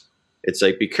athletes. It's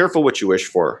like, be careful what you wish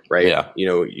for, right? Yeah.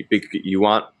 You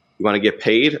want to get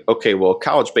paid. Okay, well,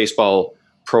 college baseball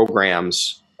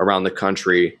programs around the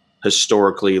country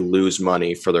historically lose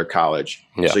money for their college.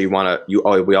 Yeah. So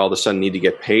we all of a sudden need to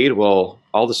get paid. Well,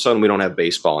 all of a sudden we don't have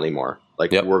baseball anymore.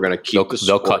 Like we're going to keep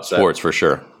they'll cut sports for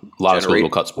sure. A lot of schools will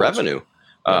cut sports revenue.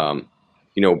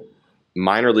 Yeah.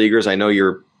 Minor leaguers. I know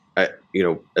you're.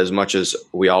 As much as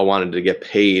we all wanted to get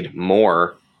paid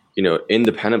more,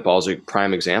 independent ball is a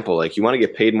prime example. Like, you want to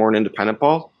get paid more in independent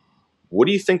ball. What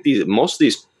do you think most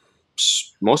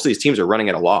of these teams are running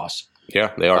at a loss?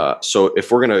 Yeah, they are. So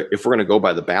if we're gonna go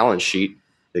by the balance sheet,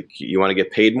 Like, you want to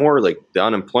get paid more? Like, the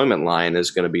unemployment line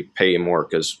is going to be paying more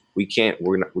because we can't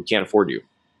afford you.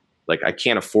 Like, I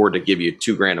can't afford to give you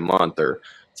 $2,000 a month or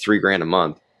 $3,000 a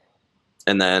month.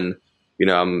 And then,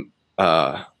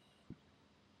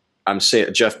 I'm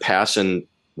saying Jeff Passan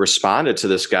responded to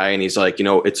this guy, and he's like,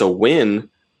 it's a win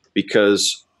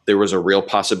because there was a real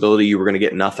possibility you were going to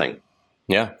get nothing.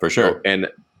 Yeah, for sure. And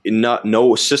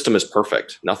no system is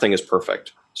perfect. Nothing is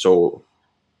perfect. So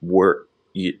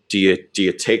do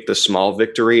you take the small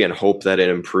victory and hope that it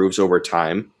improves over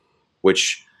time,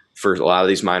 which for a lot of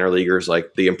these minor leaguers,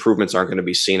 like, the improvements aren't going to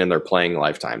be seen in their playing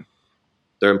lifetime.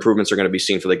 Their improvements are going to be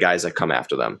seen for the guys that come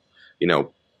after them.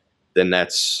 Then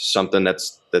that's something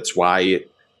that's why,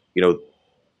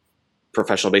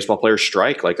 professional baseball players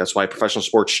strike. Like, that's why professional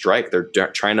sports strike. They're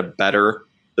trying to better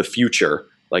the future.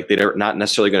 Like, they're not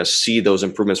necessarily going to see those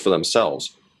improvements for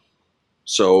themselves.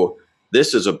 So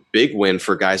this is a big win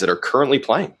for guys that are currently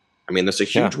playing. I mean, that's a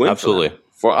huge win. Absolutely.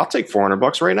 I'll take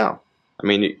 $400 right now. I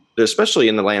mean, especially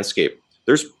in the landscape,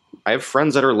 I have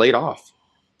friends that are laid off.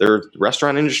 Their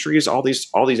restaurant industries, all these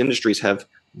industries have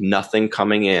nothing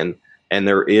coming in, and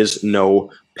there is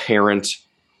no parent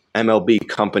MLB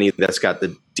company that's got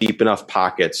the deep enough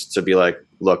pockets to be like,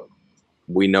 look,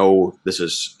 we know this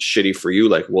is shitty for you.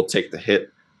 Like, we'll take the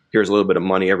hit. Here's a little bit of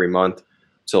money every month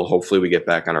till hopefully we get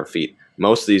back on our feet.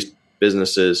 Most of these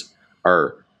businesses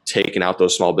are taking out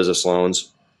those small business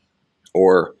loans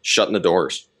or shutting the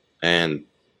doors. And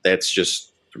that's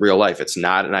just real life. It's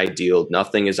not an ideal.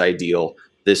 Nothing is ideal.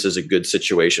 This is a good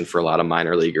situation for a lot of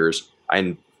minor leaguers.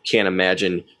 I can't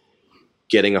imagine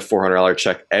getting a $400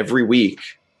 check every week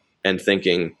and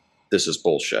thinking this is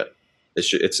bullshit.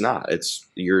 It's not.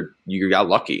 You got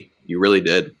lucky. You really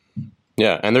did.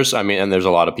 Yeah, and there's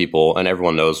a lot of people, and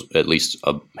everyone knows at least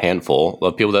a handful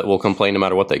of people that will complain no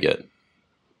matter what they get.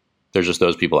 There's just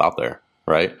those people out there,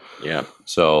 right? Yeah.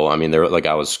 So, I mean,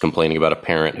 I was complaining about a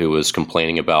parent who was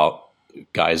complaining about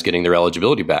guys getting their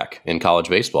eligibility back in college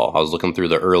baseball. I was looking through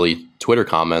the early Twitter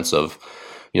comments of,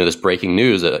 this breaking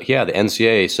news that, the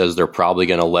NCAA says they're probably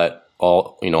going to let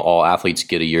all athletes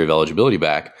get a year of eligibility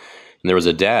back. And there was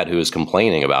a dad who was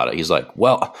complaining about it. He's like,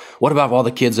 well, what about all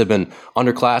the kids that have been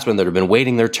underclassmen that have been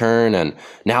waiting their turn, and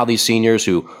now these seniors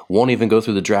who won't even go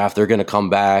through the draft, they're going to come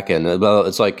back. And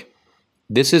it's like,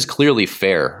 this is clearly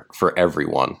fair for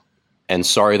everyone. And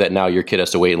sorry that now your kid has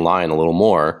to wait in line a little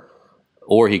more,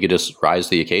 or he could just rise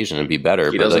to the occasion and be better.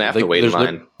 He doesn't have to wait in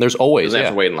line. There's always. He doesn't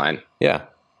have to wait in line. Yeah.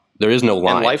 There is no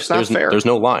line. And life's not fair. There's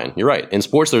no line. You're right. In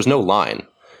sports, there's no line.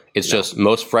 It's just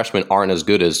most freshmen aren't as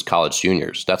good as college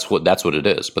juniors. That's what it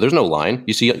is. But there's no line.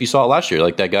 You saw it last year.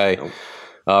 Like that guy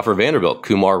for Vanderbilt,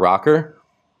 Kumar Rocker,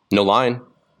 no line.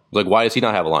 Like, why does he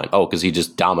not have a line? Oh, because he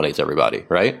just dominates everybody,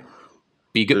 right?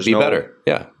 Be good, be better.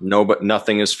 Yeah. No, but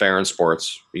nothing is fair in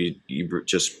sports. You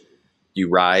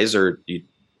rise or you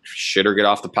shit or get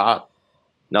off the pot.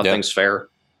 Nothing's fair.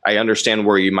 I understand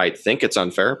where you might think it's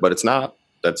unfair, but it's not.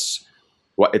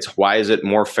 Why is it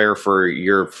more fair for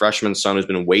your freshman son who's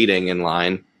been waiting in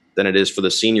line than it is for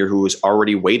the senior who has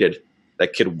already waited?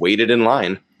 That kid waited in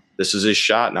line. This is his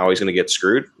shot. Now he's going to get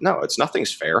screwed. No,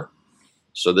 nothing's fair.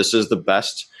 So this is the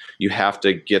best. You have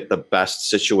to get the best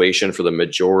situation for the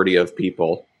majority of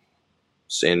people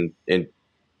in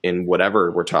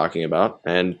whatever we're talking about.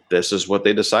 And this is what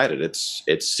they decided.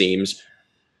 It seems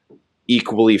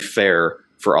equally fair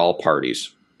for all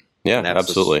parties. Yeah,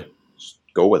 absolutely.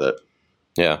 Go with it.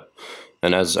 Yeah.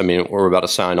 And we're about to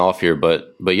sign off here,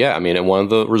 but yeah, and one of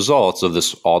the results of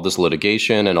all this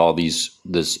litigation and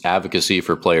this advocacy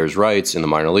for players' rights in the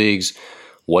minor leagues,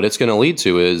 what it's going to lead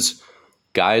to is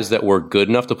guys that were good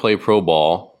enough to play pro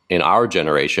ball in our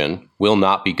generation will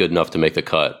not be good enough to make the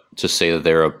cut to say that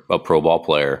they're a pro ball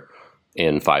player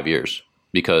in 5 years,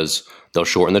 because they'll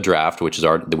shorten the draft, which is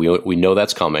we know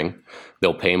that's coming.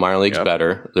 They'll pay minor leagues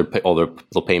better.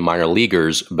 They'll pay minor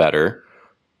leaguers better.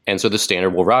 And so the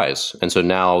standard will rise. And so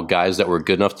now guys that were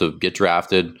good enough to get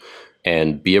drafted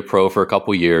and be a pro for a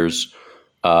couple years,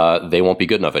 they won't be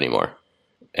good enough anymore.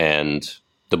 And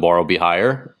the bar will be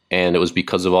higher. And it was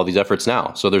because of all these efforts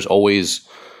now. So there's always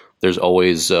that's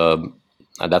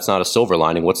not a silver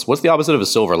lining. What's the opposite of a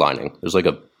silver lining? There's like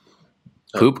a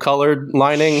poop colored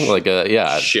lining,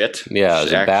 shit. Yeah,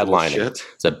 it's a bad lining. Shit.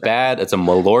 It's a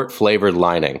Malort flavored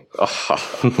lining.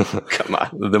 Oh, come on.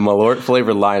 The Malort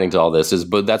flavored lining to all this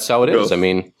but that's how it is.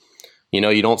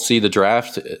 You don't see the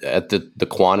draft at the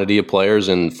quantity of players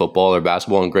in football or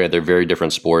basketball, and granted, they're very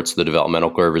different sports. The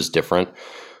developmental curve is different.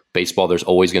 Baseball, there's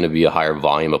always going to be a higher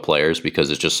volume of players because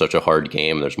it's just such a hard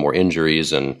game. There's more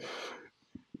injuries and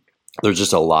there's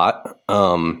just a lot.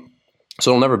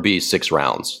 So it'll never be 6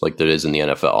 rounds like there is in the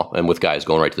NFL and with guys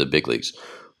going right to the big leagues.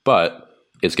 but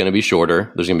it's going to be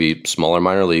shorter. There's going to be smaller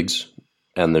minor leagues,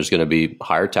 and there's going to be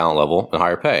higher talent level and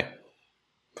higher pay.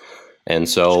 And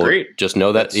so just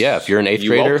know that, if you're an eighth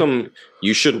grader,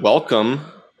 you should welcome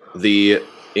the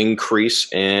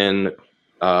increase in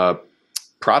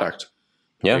product.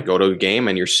 Yeah. You go to a game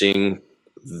and you're seeing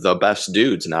the best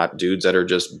dudes, not dudes that are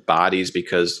just bodies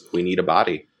because we need a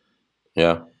body.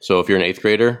 Yeah. So if you're an eighth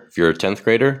grader, if you're a 10th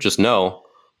grader, just know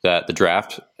that the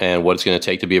draft and what it's going to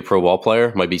take to be a pro ball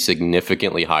player might be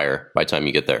significantly higher by the time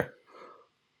you get there.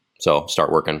 So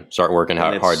start working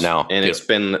hard now. And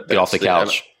get off the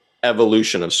couch.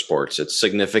 Evolution of sports. It's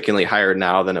significantly higher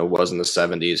now than it was in the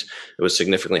 70s. It was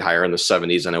significantly higher in the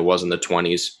 70s than it was in the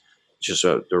 20s. Just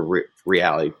the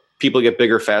reality. People get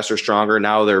bigger, faster, stronger.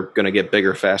 Now they're going to get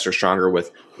bigger, faster, stronger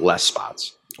with less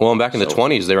spots. Well, and back in the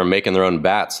 20s, they were making their own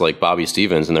bats like Bobby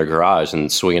Stevens in their garage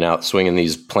and swinging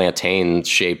these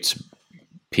plantain-shaped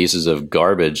pieces of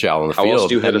garbage out on the field. How else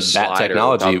do you hit a slider?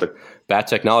 Bat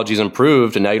technology's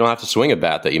improved, and now you don't have to swing a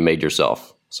bat that you made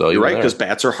yourself. So you're right, because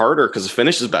bats are harder because the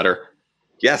finish is better.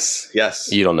 Yes.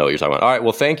 You don't know what you're talking about. All right,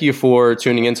 well, thank you for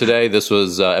tuning in today. This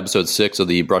was episode 6 of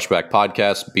the Brushback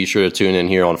Podcast. Be sure to tune in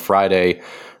here on Friday.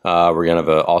 We're going to have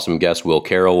an awesome guest. Will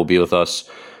Carroll will be with us.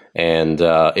 And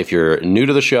if you're new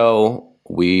to the show,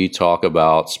 we talk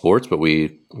about sports, but we're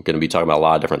going to be talking about a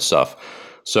lot of different stuff.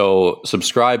 So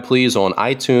subscribe, please, on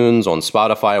iTunes, on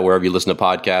Spotify, wherever you listen to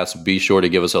podcasts. Be sure to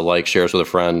give us a like, share us with a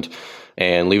friend,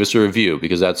 and leave us a review,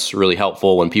 because that's really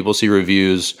helpful. When people see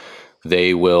reviews,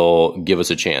 they will give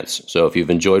us a chance. So if you've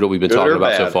enjoyed what we've been talking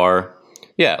about so far,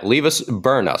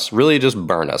 burn us. Really just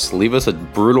burn us. Leave us a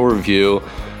brutal review.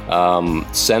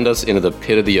 Send us into the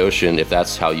pit of the ocean if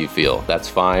that's how you feel. That's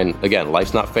fine. Again,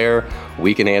 life's not fair.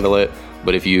 We can handle it.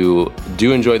 But if you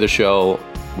do enjoy the show,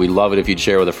 we'd love it if you'd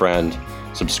share with a friend,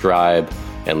 subscribe,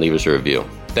 and leave us a review.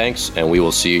 Thanks, and we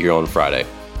will see you here on Friday.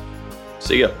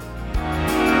 See ya.